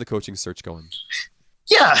volleyball, how's the coaching search going?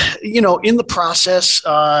 Yeah, in the process,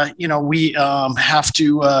 we have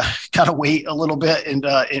to kind of wait a little bit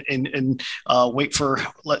and wait for,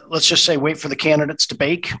 let's just say, wait for the candidates to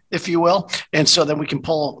bake, if you will. And so then we can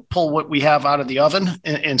pull what we have out of the oven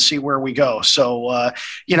and see where we go. So,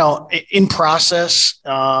 in process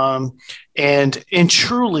and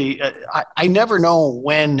truly, I never know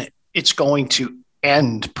when it's going to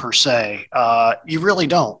end per se. You really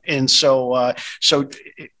don't. And so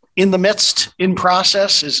in the midst, in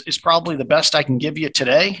process is probably the best I can give you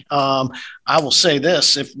today. I will say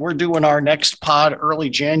this: if we're doing our next pod early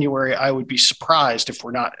January, I would be surprised if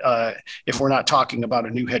we're not talking about a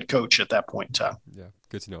new head coach at that point in time. Yeah,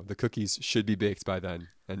 good to know. The cookies should be baked by then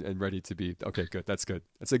and ready to be. Okay, good. That's good.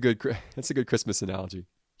 That's a good Christmas analogy.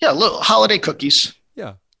 Yeah, little holiday cookies.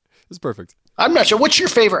 Yeah, it's perfect. I'm not sure. What's your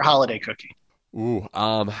favorite holiday cookie? Ooh,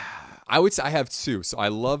 I would say I have two. So I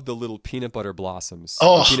love the little peanut butter blossoms.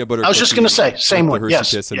 Oh, peanut butter I was just going to say, same one. Hershey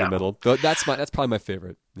Yes. Kiss in the middle. That's probably my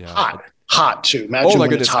favorite. Yeah. Hot too. Imagine oh my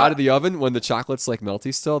goodness, hot. out of the oven when the chocolate's like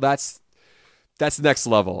melty still. That's next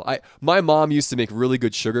level. My mom used to make really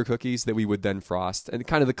good sugar cookies that we would then frost, and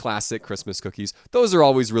kind of the classic Christmas cookies. Those are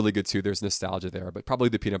always really good too. There's nostalgia there, but probably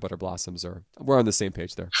the peanut butter blossoms we're on the same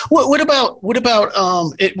page there. What about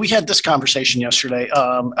we had this conversation yesterday,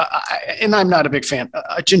 and I'm not a big fan.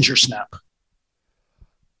 A ginger snap.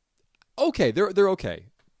 Okay, they're okay.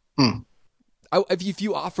 If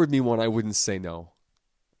you offered me one, I wouldn't say no,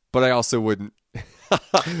 but I also wouldn't.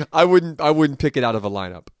 I wouldn't pick it out of a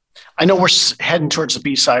lineup. I know we're heading towards the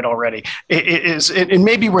B side already. It is, and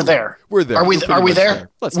maybe we're there. We're there. Are we there?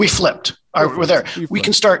 We flipped. We're there. We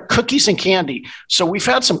can start cookies and candy. So we've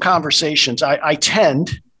had some conversations. I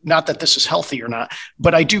tend, not that this is healthy or not,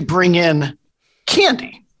 but I do bring in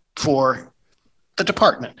candy for the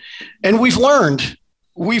department, and we've learned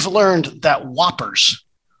that Whoppers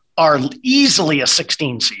are easily a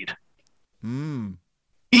 16 seed.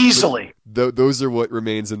 Easily. Those are what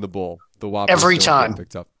remains in the bowl. The Whoppers every time.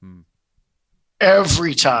 Picked up.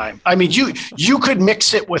 Every time. I mean, you could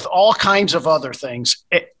mix it with all kinds of other things.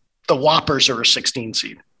 The Whoppers are a 16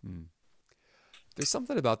 seed. There's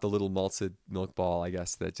something about the little malted milk ball, I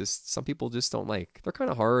guess, that just some people just don't like. They're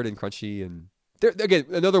kind of hard and crunchy, and again,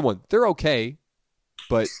 another one. They're okay,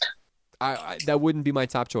 but that wouldn't be my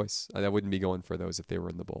top choice. I wouldn't be going for those if they were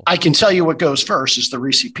in the bowl. I can tell you what goes first is the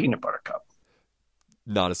Reese Peanut Butter Cup.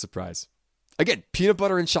 Not a surprise. Again, peanut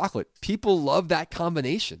butter and chocolate. People love that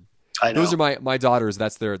combination. I Those know. are my daughters.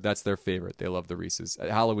 That's their favorite. They love the Reese's. At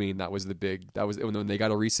Halloween, that was when they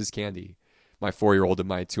got a Reese's candy. My 4-year-old and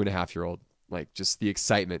my 2.5-year-old, like just the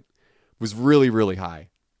excitement was really, really high.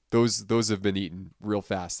 Those have been eaten real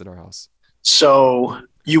fast in our house. So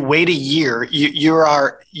you wait a year.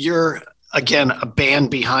 You're again a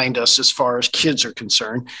band behind us as far as kids are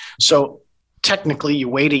concerned. So technically, you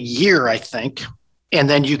wait a year, I think, and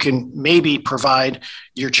then you can maybe provide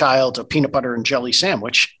your child a peanut butter and jelly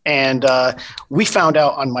sandwich. And we found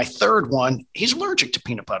out on my third one, he's allergic to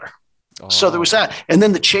peanut butter. So there was Oh, that. And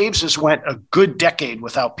then the Chaveses went a good decade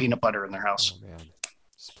without peanut butter in their oh house. man,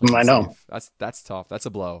 just playing it I know. safe. That's tough. That's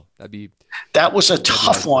a blow. That was a That'd be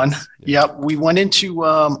hard tough for one. us. Yeah. Yep. We went into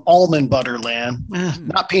almond butter land. Hmm.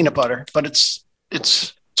 Not peanut butter, but it's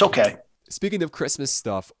okay. Speaking of Christmas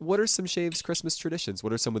stuff, what are some Shaves Christmas traditions?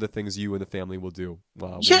 What are some of the things you and the family will do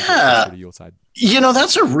when we get closer Yeah. to Yuletide?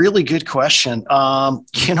 That's a really good question.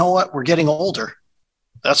 You know what? We're getting older.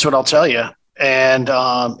 That's what I'll tell you. And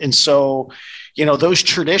so, those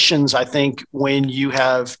traditions, I think when you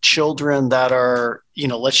have children that are,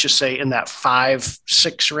 let's just say in that 5,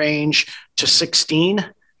 6 range to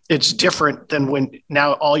 16, it's different than when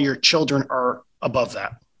now all your children are above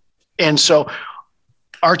that. And so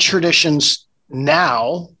our traditions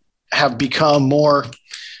now have become more,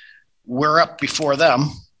 we're up before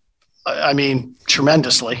them. I mean,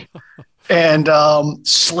 tremendously. And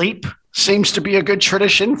sleep seems to be a good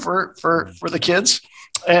tradition for the kids.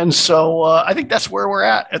 And so I think that's where we're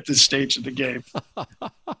at this stage of the game.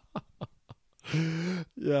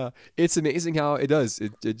 Yeah, it's amazing how it does.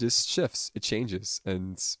 It just shifts. It changes,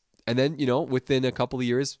 and then within a couple of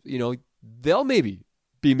years, they'll maybe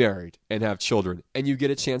be married and have children, and you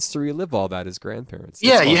get a chance to relive all that as grandparents.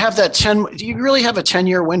 Yeah, you have that 10. You really have a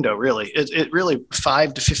 10-year window, really. It really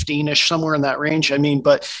 5 to 15 ish, somewhere in that range. I mean,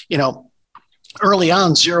 but early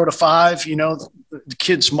on, 0 to 5, the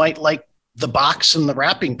kids might like the box and the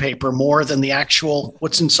wrapping paper more than the actual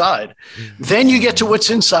what's inside. Then you get to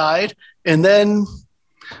what's inside, and then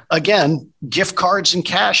again, gift cards and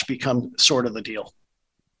cash become sort of the deal.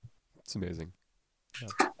 It's amazing. Yeah.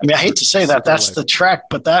 I mean, I hate to say that that's life. the trek,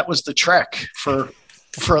 but that was the trek for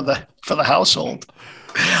the household.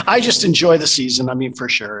 I just enjoy the season. I mean, for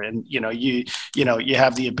sure. And, you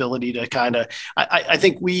have the ability to kind of, I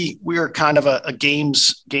think we are kind of a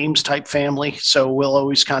games type family. So we'll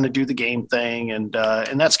always kind of do the game thing. And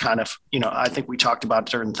that's kind of, I think we talked about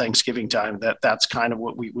during Thanksgiving time that's kind of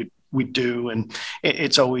what we do. And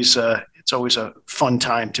it's always a fun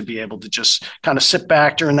time to be able to just kind of sit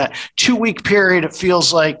back during that 2-week period. It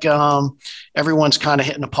feels like everyone's kind of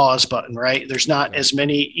hitting a pause button, right? There's not as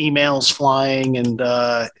many emails flying, and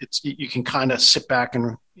you can kind of sit back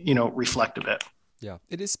and reflect a bit. Yeah,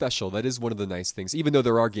 it is special. That is one of the nice things. Even though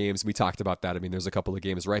there are games, we talked about that. I mean, there's a couple of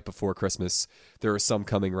games right before Christmas. There are some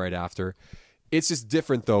coming right after. It's just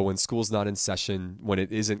different, though, when school's not in session, when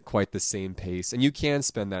it isn't quite the same pace, and you can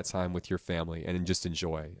spend that time with your family and just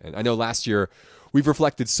enjoy. And I know last year, we've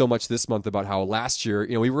reflected so much this month about how last year,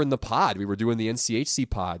 we were in the pod. We were doing the NCHC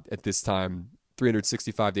pod at this time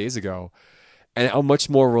 365 days ago, and how much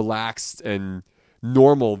more relaxed and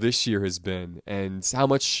normal this year has been, and how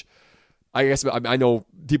much, I guess, I know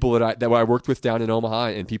people that I worked with down in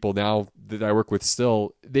Omaha, and people now that I work with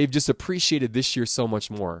still, they've just appreciated this year so much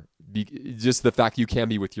more. Just the fact you can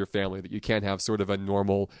be with your family, that you can have sort of a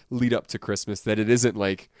normal lead up to Christmas, that it isn't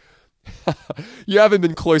like you haven't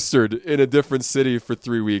been cloistered in a different city for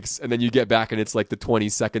 3 weeks, and then you get back and it's like the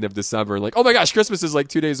 22nd of December, and like, oh my gosh, Christmas is like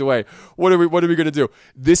 2 days away. What are we going to do?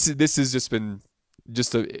 This has just been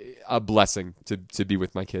just a blessing to be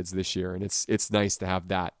with my kids this year, and it's nice to have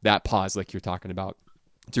that pause like you're talking about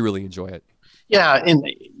to really enjoy it. Yeah, and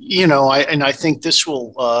I think this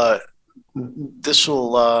will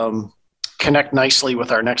connect nicely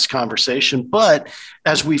with our next conversation. But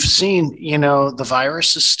as we've seen, the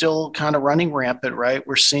virus is still kind of running rampant, right?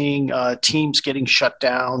 We're seeing teams getting shut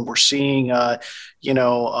down. We're seeing,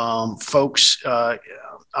 folks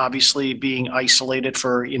obviously being isolated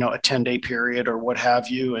for, a 10-day period or what have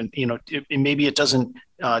you. And, maybe it doesn't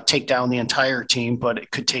take down the entire team, but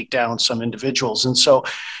it could take down some individuals. And so,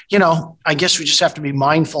 I guess we just have to be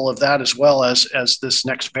mindful of that, as well as this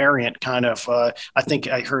next variant kind of, I think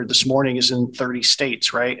I heard this morning, is in 30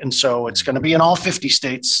 states, right? And so it's going to be in all 50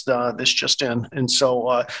 states this just in. And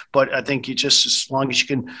so, but I think as long as you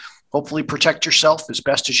can hopefully protect yourself as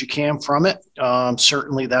best as you can from it.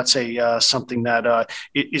 Certainly that's something that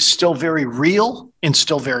is still very real and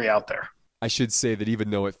still very out there. I should say that even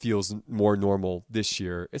though it feels more normal this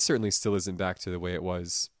year, it certainly still isn't back to the way it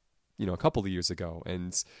was, a couple of years ago.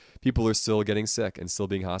 And people are still getting sick and still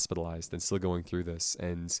being hospitalized and still going through this.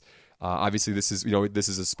 And Obviously, this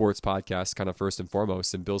is a sports podcast, kind of first and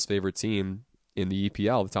foremost, and Bill's favorite team in the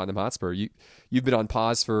EPL, the Tottenham Hotspur. You've been on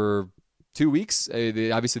pause for 2 weeks.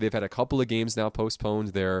 Obviously, they've had a couple of games now postponed.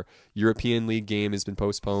 Their European League game has been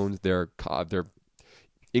postponed. Their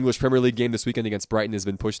English Premier League game this weekend against Brighton has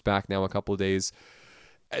been pushed back now a couple of days.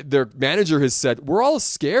 Their manager has said, we're all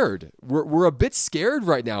scared. We're a bit scared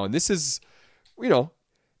right now. And this is,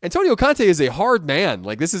 Antonio Conte is a hard man.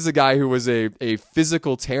 Like, this is a guy who was a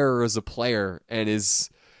physical terror as a player, and is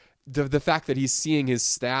the fact that he's seeing his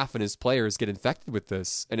staff and his players get infected with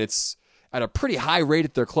this, and it's at a pretty high rate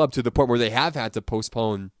at their club to the point where they have had to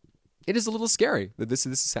postpone. It is a little scary that this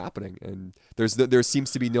is happening, and there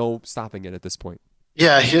seems to be no stopping it at this point.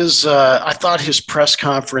 Yeah, I thought his press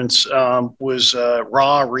conference was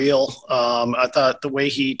raw, real. I thought the way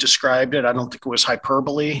he described it, I don't think it was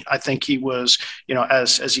hyperbole. I think he was,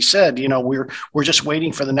 as he said, we're just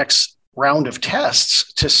waiting for the next round of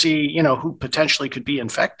tests to see, who potentially could be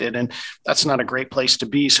infected, and that's not a great place to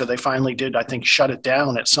be. So they finally did, I think, shut it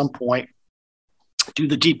down at some point, do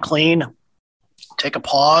the deep clean, take a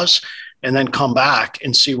pause, and then come back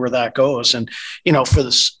and see where that goes. And,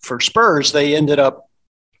 for Spurs, they ended up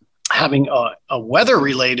having a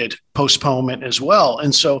weather-related postponement as well.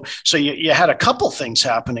 And so you had a couple things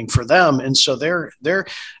happening for them. And so they're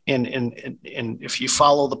and if you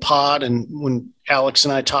follow the pod, and when Alex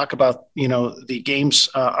and I talk about, the games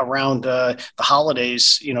around the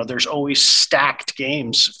holidays, there's always stacked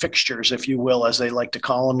games, fixtures, if you will, as they like to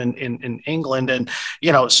call them in England. And,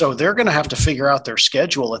 so they're going to have to figure out their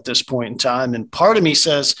schedule at this point in time. And part of me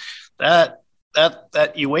says that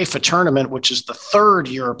UEFA tournament, which is the third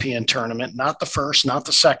European tournament, not the first, not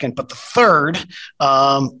the second, but the third,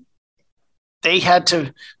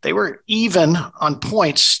 they were even on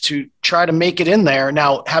points to try to make it in there.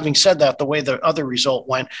 Now, having said that, the way the other result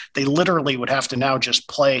went, they literally would have to now just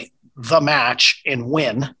play the match and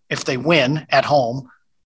win. If they win at home,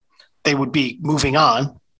 they would be moving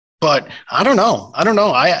on. But I don't know.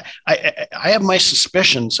 I have my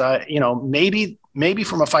suspicions. Maybe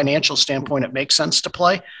from a financial standpoint, it makes sense to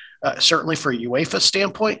play. Certainly for a UEFA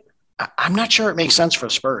standpoint, I'm not sure it makes sense for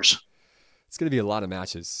the Spurs. It's going to be a lot of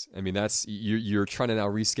matches. I mean, you're trying to now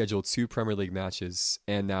reschedule 2 Premier League matches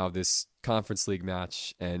and now this Conference League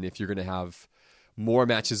match. And if you're going to have more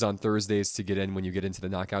matches on Thursdays to get in when you get into the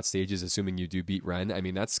knockout stages, assuming you do beat Rennes, I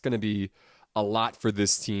mean, that's going to be a lot for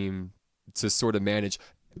this team to sort of manage.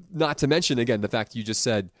 Not to mention, again, the fact you just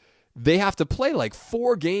said, they have to play like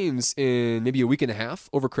 4 games in maybe a week and a half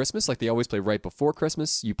over Christmas. Like they always play right before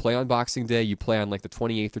Christmas. You play on Boxing Day. You play on like the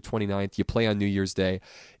 28th or 29th. You play on New Year's Day.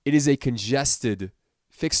 It is a congested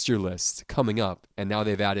fixture list coming up. And now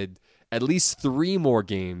they've added at least 3 more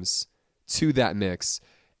games to that mix.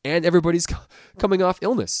 And everybody's coming off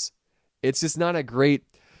illness. It's just not a great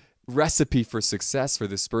recipe for success for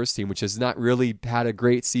the Spurs team, which has not really had a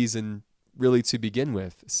great season really to begin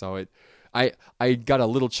with. So I got a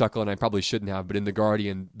little chuckle, and I probably shouldn't have, but in The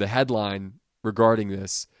Guardian, the headline regarding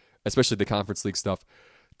this, especially the Conference League stuff,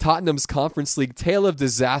 Tottenham's Conference League tale of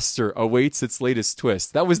disaster awaits its latest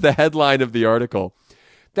twist. That was the headline of the article.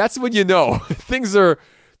 That's when you know things are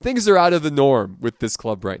out of the norm with this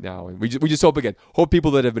club right now. And we just hope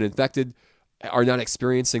people that have been infected are not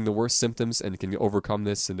experiencing the worst symptoms and can overcome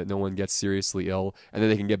this, and that no one gets seriously ill, and then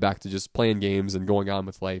they can get back to just playing games and going on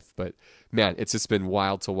with life. But man, it's just been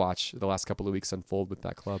wild to watch the last couple of weeks unfold with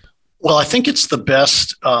that club. Well, I think it's the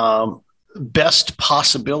best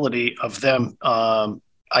possibility of them,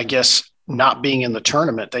 I guess, not being in the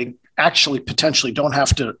tournament. They actually potentially don't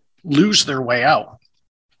have to lose their way out.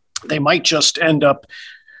 They might just end up,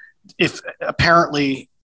 if apparently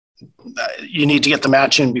you need to get the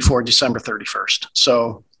match in before December 31st.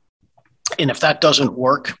 So, and if that doesn't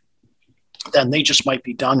work, then they just might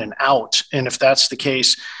be done and out. And if that's the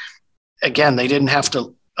case, again, they didn't have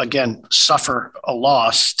to, suffer a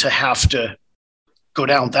loss to have to go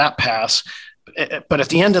down that path. But at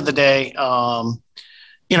the end of the day,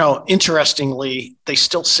 interestingly, they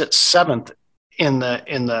still sit 7th in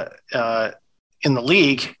the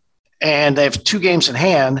league, and they have 2 games in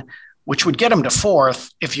hand, which would get them to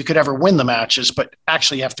 4th if you could ever win the matches, but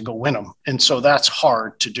actually you have to go win them. And so that's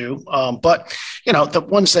hard to do. But, the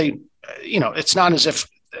ones it's not as if,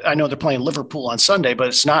 I know they're playing Liverpool on Sunday, but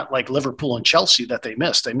it's not like Liverpool and Chelsea that they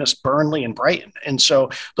missed. They missed Burnley and Brighton. And so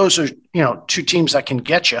those are, 2 teams that can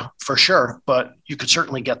get you for sure, but you could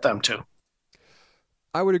certainly get them too.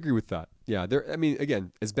 I would agree with that. Yeah.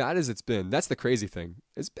 Again, as bad as it's been, that's the crazy thing.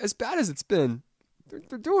 As bad as it's been,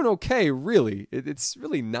 they're doing okay, really. It's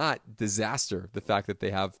really not disaster, the fact that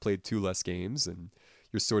they have played 2 less games. And,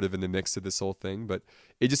 you're sort of in the mix of this whole thing. But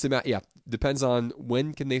it just depends on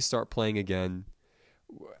when can they start playing again.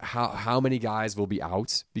 How many guys will be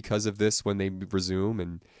out because of this when they resume,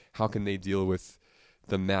 and how can they deal with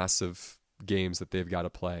the massive games that they've got to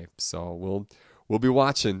play. So we'll be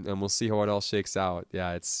watching, and we'll see how it all shakes out.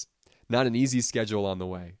 Yeah, it's not an easy schedule on the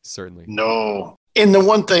way, certainly. No. And the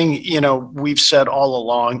one thing, we've said all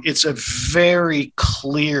along, it's a very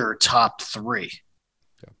clear top three.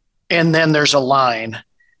 Yeah. And then there's a line,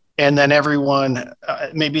 and then everyone,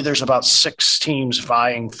 maybe there's about 6 teams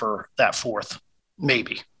vying for that fourth,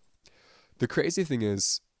 maybe. The crazy thing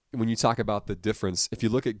is, when you talk about the difference, if you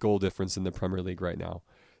look at goal difference in the Premier League right now,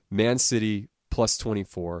 Man City plus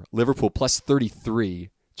 24, Liverpool plus 33,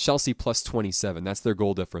 Chelsea plus 27. That's their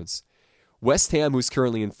goal difference. West Ham, who's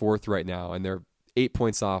currently in 4th right now, and they're 8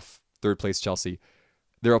 points off 3rd place Chelsea,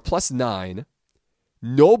 they're a plus 9.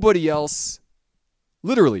 Nobody else,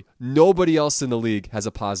 literally nobody else in the league has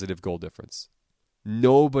a positive goal difference.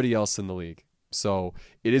 Nobody else in the league. So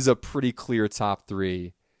it is a pretty clear top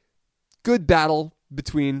 3. Good battle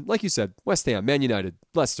between, like you said, West Ham, Man United,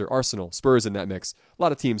 Leicester, Arsenal, Spurs in that mix. A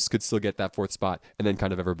lot of teams could still get that 4th spot, and then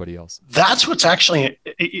kind of everybody else. That's what's actually,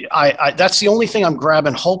 that's the only thing I'm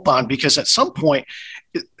grabbing hope on, because at some point,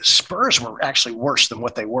 Spurs were actually worse than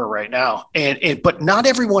what they were right now. But not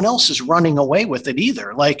everyone else is running away with it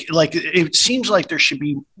either. Like it seems like there should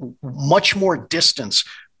be much more distance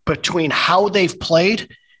between how they've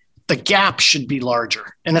played. The gap should be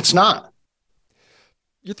larger, and it's not.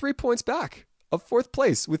 You're 3 points back of 4th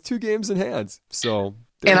place with 2 games in hand. So,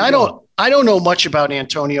 and I don't know much about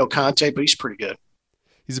Antonio Conte, but he's pretty good.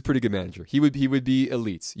 He's a pretty good manager. He would be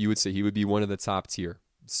elite. You would say he would be one of the top tier.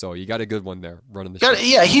 So you got a good one there running the show.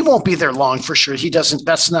 Yeah, he won't be there long for sure. He doesn't.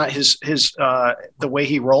 That's not his the way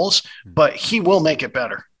he rolls. But he will make it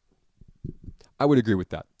better. I would agree with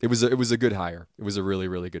that. It was a good hire. It was a really,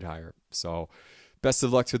 really good hire. So best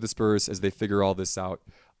of luck to the Spurs as they figure all this out.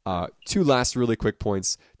 2 last really quick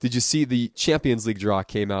points. Did you see the Champions League draw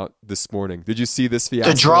came out this morning? Did you see this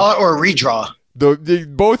fiasco? The draw or redraw?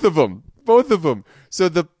 Both of them. So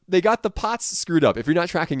they got the pots screwed up. If you're not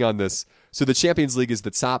tracking on this, so the Champions League is the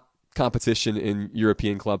top competition in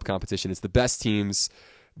European club competition. It's the best teams.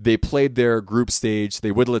 They played their group stage.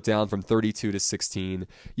 They whittle it down from 32 to 16.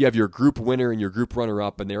 You have your group winner and your group runner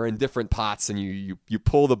up, and they're in different pots, and you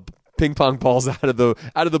pull the ping pong balls out of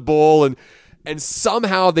the bowl, and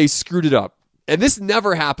somehow they screwed it up. And this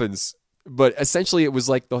never happens, but essentially it was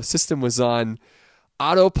like the system was on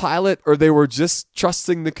autopilot, or they were just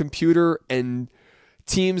trusting the computer, and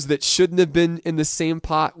teams that shouldn't have been in the same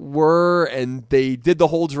pot were, and they did the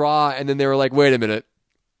whole draw, and then they were like, wait a minute,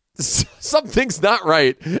 something's not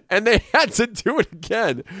right, and they had to do it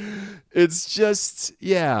again. It's just,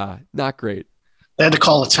 not great. They had to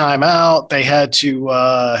call a timeout. They had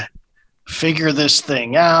to figure this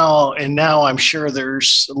thing out. And now I'm sure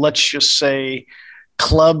there's, let's just say,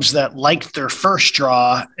 clubs that liked their first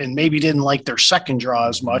draw and maybe didn't like their second draw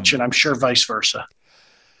as much. And I'm sure vice versa.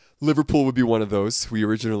 Liverpool would be one of those. We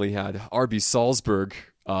originally had RB Salzburg,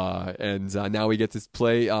 and now we get to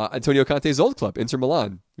play Antonio Conte's old club, Inter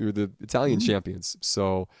Milan. We were the Italian champions.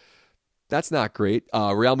 So that's not great.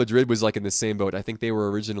 Real Madrid was like in the same boat. I think they were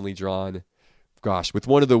originally drawn, with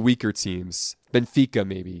one of the weaker teams, Benfica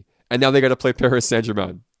maybe. And now they got to play Paris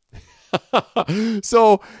Saint-Germain.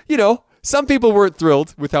 So, some people weren't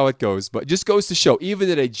thrilled with how it goes, but it just goes to show, even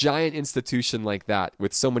at a giant institution like that,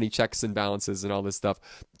 with so many checks and balances and all this stuff,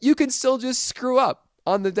 you can still just screw up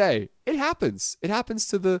on the day. It happens. It happens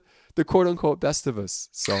to the quote-unquote best of us.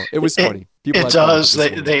 So it was funny. It does.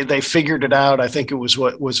 They figured it out. I think it was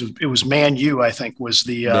Man U, I think, was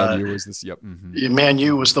the Man U was this. Yep. Mm-hmm. Man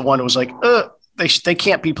U was the one who was like, they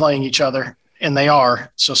can't be playing each other. And they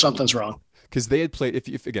are, so something's wrong. Because they had played,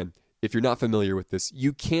 if you're not familiar with this,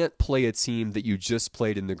 you can't play a team that you just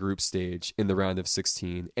played in the group stage in the round of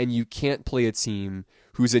 16, and you can't play a team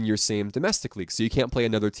who's in your same domestic league. So you can't play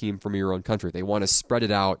another team from your own country. They want to spread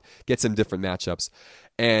it out, get some different matchups.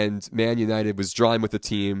 And Man United was drawing with a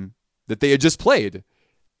team that they had just played.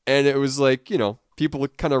 And it was like, people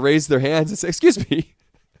would kind of raise their hands and say, excuse me,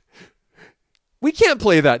 we can't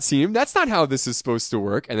play that team. That's not how this is supposed to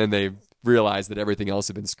work. And then they realized that everything else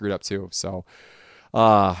had been screwed up too. So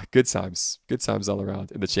good times all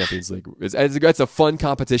around in the Champions League. It's a fun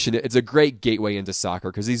competition. It's a great gateway into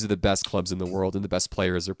soccer because these are the best clubs in the world and the best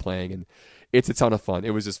players are playing, and it's a ton of fun.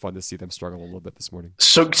 It was just fun to see them struggle a little bit this morning.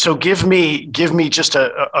 So give me just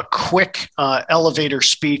a quick elevator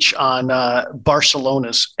speech on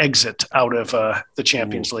Barcelona's exit out of the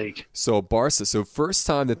Champions League. So Barca, first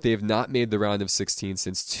time that they've not made the round of 16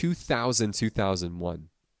 since 2000-2001.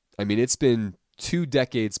 I mean, it's been 2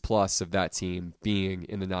 decades plus of that team being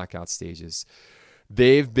in the knockout stages.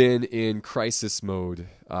 They've been in crisis mode.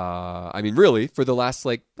 Really, for the last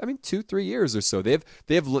 2-3 years or so.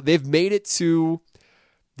 They've made it to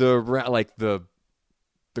the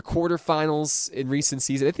quarterfinals in recent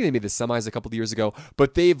seasons. I think they made the semis a couple of years ago,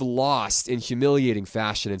 but they've lost in humiliating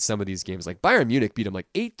fashion in some of these games. Like Bayern Munich beat them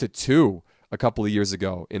 8-2 a couple of years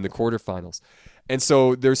ago in the quarterfinals. And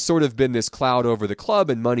so there's sort of been this cloud over the club,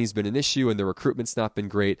 and money's been an issue, and the recruitment's not been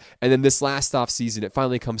great. And then this last offseason, it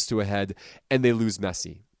finally comes to a head, and they lose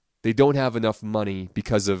Messi. They don't have enough money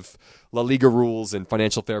because of La Liga rules and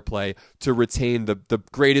financial fair play to retain the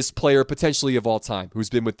greatest player potentially of all time, who's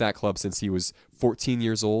been with that club since he was 14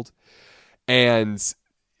 years old. And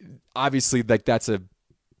obviously, that's a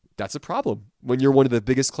problem when you're one of the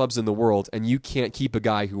biggest clubs in the world and you can't keep a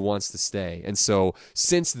guy who wants to stay. And so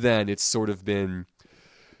since then, it's sort of been,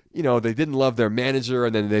 they didn't love their manager,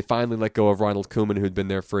 and then they finally let go of Ronald Koeman, who'd been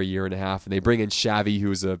there for a year and a half, and they bring in Xavi,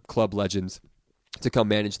 who's a club legend, to come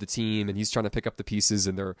manage the team, and he's trying to pick up the pieces,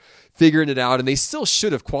 and they're figuring it out, and they still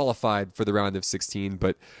should have qualified for the round of 16,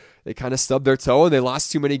 but they kind of stubbed their toe, and they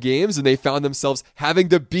lost too many games, and they found themselves having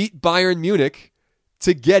to beat Bayern Munich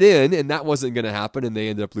to get in, and that wasn't going to happen, and they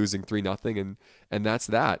ended up losing 3-0, and that's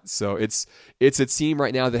that. So it's a team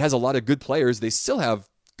right now that has a lot of good players. They still have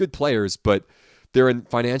good players, but they're in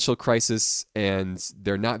financial crisis, and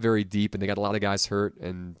they're not very deep, and they got a lot of guys hurt,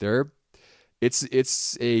 and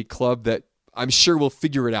it's a club that I'm sure we'll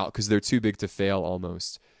figure it out because they're too big to fail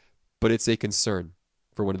almost. But it's a concern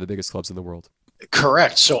for one of the biggest clubs in the world.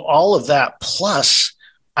 Correct. So all of that plus,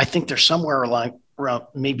 I think they're somewhere around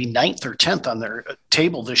maybe 9th or 10th on their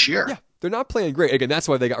table this year. Yeah, they're not playing great. Again, that's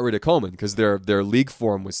why they got rid of Koeman, because their league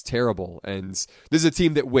form was terrible. And this is a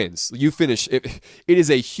team that wins. You finish. It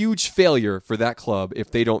is a huge failure for that club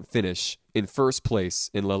if they don't finish in first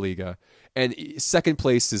place in La Liga. And second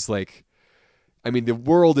place is the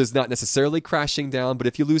world is not necessarily crashing down, but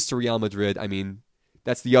if you lose to Real Madrid,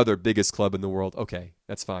 that's the other biggest club in the world. Okay,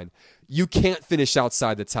 that's fine. You can't finish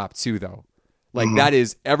outside the top 2, though. That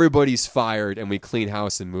is, everybody's fired and we clean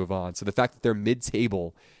house and move on. So the fact that they're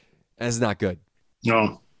mid-table, that's not good.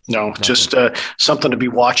 No, just something to be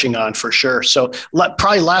watching on for sure. So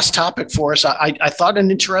probably last topic for us. I thought an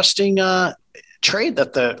interesting trade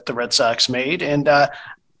that the Red Sox made, and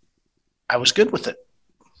I was good with it.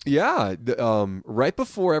 Yeah, right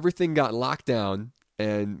before everything got locked down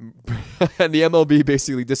and the MLB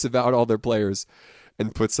basically disavowed all their players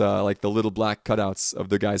and puts the little black cutouts of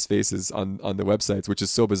the guys' faces on the websites, which is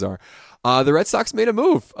so bizarre. The Red Sox made a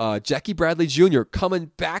move. Jackie Bradley Jr. coming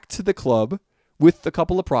back to the club with a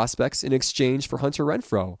couple of prospects in exchange for Hunter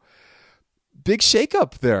Renfroe. Big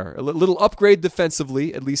shakeup there. A little upgrade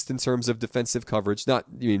defensively, at least in terms of defensive coverage.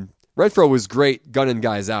 Renfroe was great gunning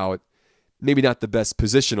guys out. Maybe not the best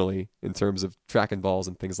positionally in terms of tracking balls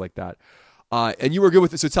and things like that. And you were good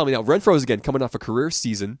with it. So tell me now, Renfroe is again coming off a career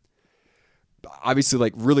season.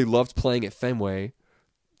 Obviously, really loved playing at Fenway.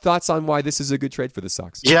 Thoughts on why this is a good trade for the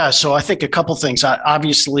Sox? Yeah, so I think a couple things.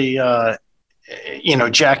 Obviously,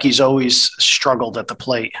 Jackie's always struggled at the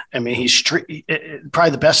plate. He's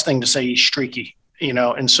probably the best thing to say he's streaky,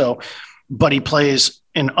 but he plays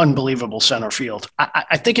an unbelievable center field.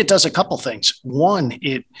 I think it does a couple things. One,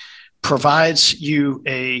 it provides you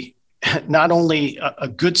not only a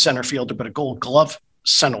good center fielder, but a Gold Glove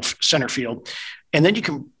center field. And then you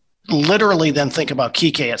can literally then think about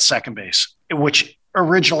Kike at second base, which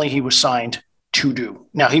originally he was signed to do.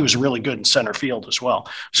 Now he was really good in center field as well.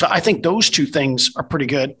 So I think those two things are pretty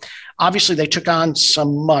good. Obviously they took on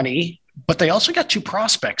some money, but they also got 2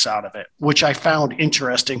 prospects out of it, which I found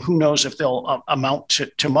interesting. Who knows if they'll amount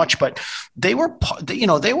to much, but they were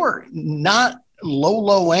not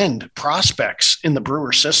low end prospects in the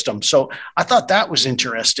Brewer system. So I thought that was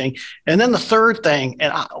interesting. And then the third thing,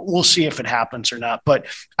 and we'll see if it happens or not, but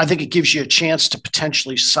I think it gives you a chance to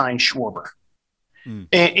potentially sign Schwarber.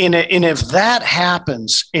 And if that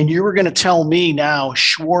happens, and you were going to tell me now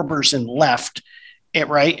Schwarber's in left,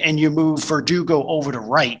 right, and you move Verdugo over to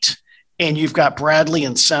right, and you've got Bradley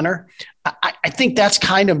in center, I think that's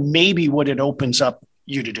kind of maybe what it opens up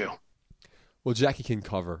you to do. Well, Jackie can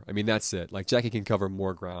cover. That's it. Jackie can cover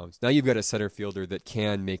more ground. Now you've got a center fielder that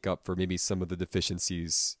can make up for maybe some of the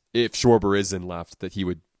deficiencies, if Schwarber is in left, that he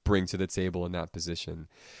would bring to the table in that position.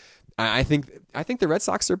 I think the Red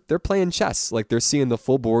Sox they're playing chess. They're seeing the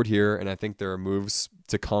full board here, and I think there are moves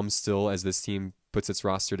to come still as this team puts its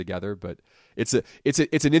roster together. But it's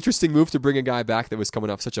an interesting move to bring a guy back that was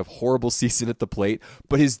coming off such a horrible season at the plate,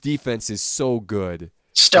 but his defense is so good.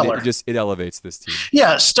 Stellar. It elevates this team.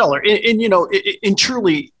 Yeah, stellar. And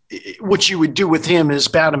truly, what you would do with him is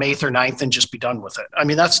bat him eighth or ninth and just be done with it. I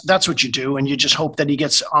mean, that's what you do, and you just hope that he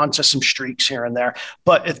gets onto some streaks here and there.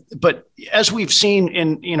 But as we've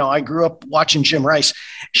seen I grew up watching Jim Rice.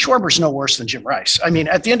 Schwarber's no worse than Jim Rice. I mean,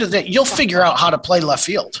 at the end of the day, you'll figure out how to play left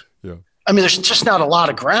field. Yeah. I mean, there's just not a lot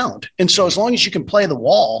of ground, and so as long as you can play the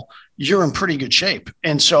wall, you're in pretty good shape.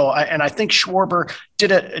 And so, I think Schwarber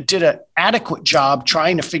did an adequate job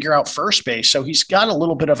trying to figure out first base. So he's got a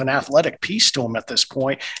little bit of an athletic piece to him at this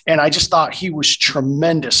point. And I just thought he was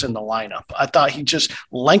tremendous in the lineup. I thought he just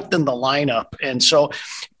lengthened the lineup. And so,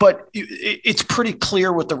 but it's pretty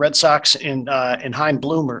clear what the Red Sox and Hein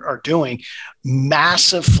Bloom are doing.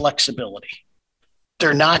 Massive flexibility.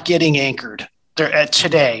 They're not getting anchored. They're at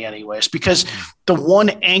today anyways, because the one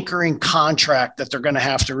anchoring contract that they're going to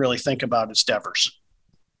have to really think about is Devers.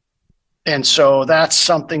 And so that's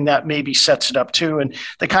something that maybe sets it up too. And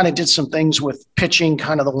they kind of did some things with pitching,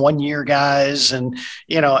 kind of the 1 year guys. And,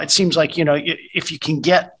 it seems like, if you can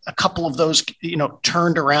get a couple of those,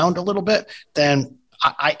 turned around a little bit, then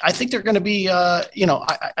I think they're going to be, I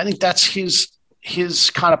think that's his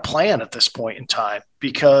kind of plan at this point in time,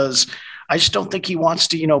 because I just don't think he wants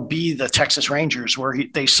to, be the Texas Rangers where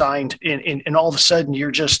they signed and all of a sudden you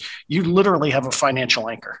literally have a financial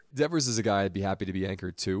anchor. Devers is a guy I'd be happy to be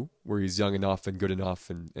anchored to, where he's young enough and good enough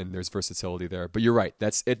and there's versatility there. But you're right.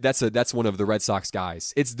 That's one of the Red Sox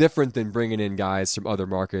guys. It's different than bringing in guys from other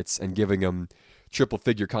markets and giving them triple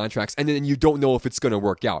figure contracts. And then you don't know if it's going to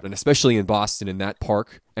work out. And especially in Boston, in that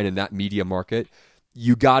park and in that media market,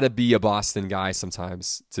 you got to be a Boston guy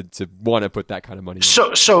sometimes to want to put that kind of money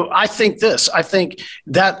in. So I think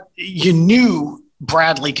that you knew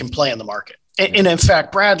Bradley can play in the market. And in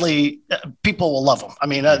fact, Bradley, people will love him. I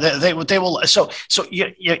mean, they will. So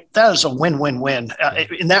that is a win-win-win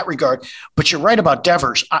in that regard. But you're right about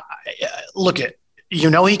Devers.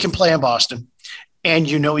 He can play in Boston, and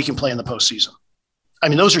he can play in the postseason. I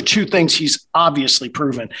mean, those are two things he's obviously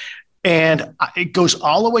proven. And it goes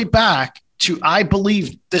all the way back to, I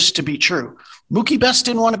believe this to be true. Mookie Betts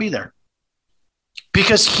didn't want to be there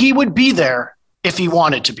because he would be there if he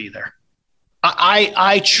wanted to be there.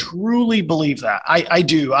 I truly believe that. I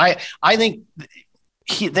do. I think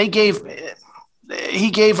he gave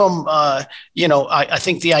him, I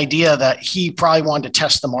think the idea that he probably wanted to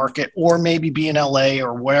test the market or maybe be in LA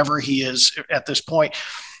or wherever he is at this point.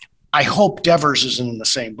 I hope Devers is in the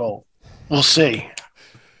same boat. We'll see.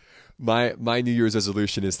 My New Year's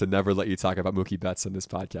resolution is to never let you talk about Mookie Betts on this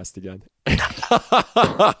podcast again.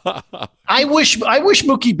 I wish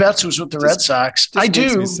Mookie Betts was with the Red Sox. I do.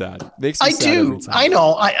 Makes me sad. Makes me I sad do. I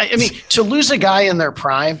know. I mean, to lose a guy in their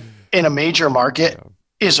prime in a major market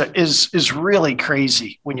is really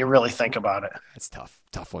crazy when you really think about it. It's tough.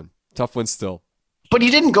 Tough one still. But he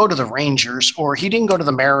didn't go to the Rangers, or he didn't go to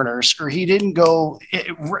the Mariners, or he didn't go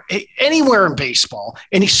anywhere in baseball,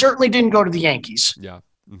 and he certainly didn't go to the Yankees. Yeah.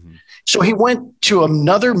 Mm-hmm. So he went to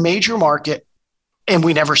another major market, and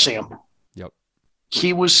we never see him. Yep.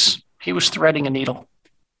 He was threading a needle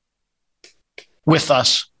with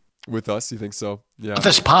us. With us, you think so? Yeah. With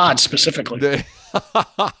this pod specifically.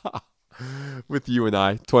 With you and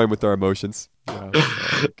I, toying with our emotions. Yeah.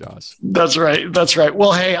 Oh, gosh. That's right.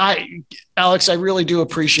 Well, hey, Alex, I really do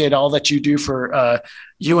appreciate all that you do for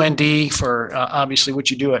UND, for obviously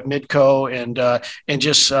what you do at Midco, and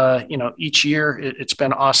just each year it's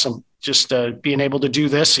been awesome. Just being able to do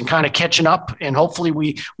this and kind of catching up, and hopefully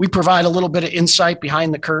we provide a little bit of insight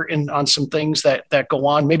behind the curtain on some things that go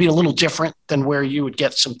on, maybe a little different than where you would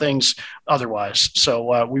get some things otherwise.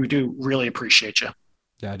 So we do really appreciate you.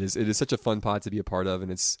 Yeah, it is. It is such a fun pod to be a part of,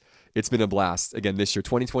 and it's been a blast. Again, this year,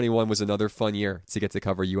 2021 was another fun year to get to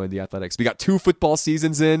cover UND athletics. We got 2 football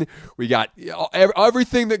seasons in. We got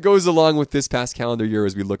everything that goes along with this past calendar year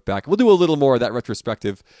as we look back. We'll do a little more of that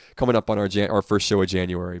retrospective coming up on our first show of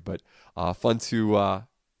January, but fun to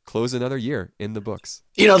close another year in the books.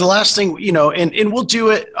 The last thing, and we'll do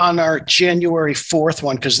it on our January 4th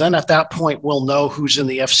one, because then at that point we'll know who's in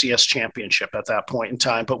the FCS championship at that point in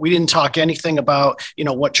time. But we didn't talk anything about,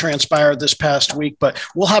 what transpired this past week, but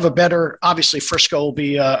we'll have a better, obviously Frisco will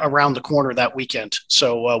be around the corner that weekend.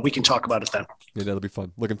 So we can talk about it then. Yeah, that'll be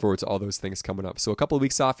fun. Looking forward to all those things coming up. So a couple of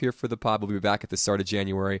weeks off here for the pod. We'll be back at the start of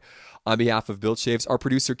January. On behalf of Bill Shaves, our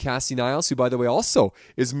producer Cassie Niles, who by the way also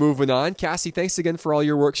is moving on. Cassie, thanks again for all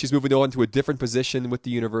your work. She's moving on to a different position with the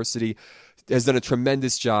university, has done a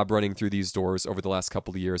tremendous job running through these doors over the last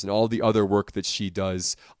couple of years, and all the other work that she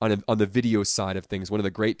does on the video side of things. One of the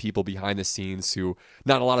great people behind the scenes who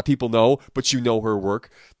not a lot of people know, but you know her work.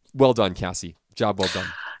 Well done, Cassie. Job well done.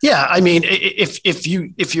 Yeah, I mean,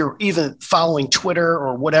 if you're even following Twitter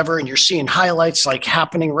or whatever, and you're seeing highlights like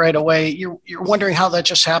happening right away, you're wondering how that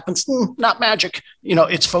just happens. Not magic,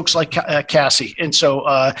 It's folks like Cassie, and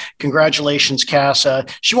so congratulations, Cass.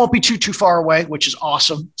 She won't be too far away, which is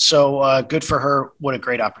awesome. So good for her. What a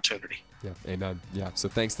great opportunity. Yeah, amen. Yeah, so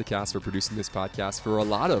thanks to Cass for producing this podcast for a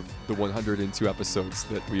lot of the 102 episodes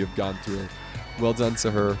that we have gone through. Well done to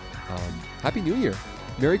her. Happy New Year.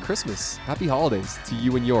 Merry Christmas. Happy holidays to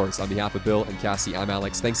you and yours. On behalf of Bill and Cassie, I'm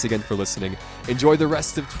Alex. Thanks again for listening. Enjoy the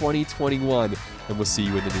rest of 2021, and we'll see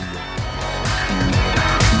you in the new year.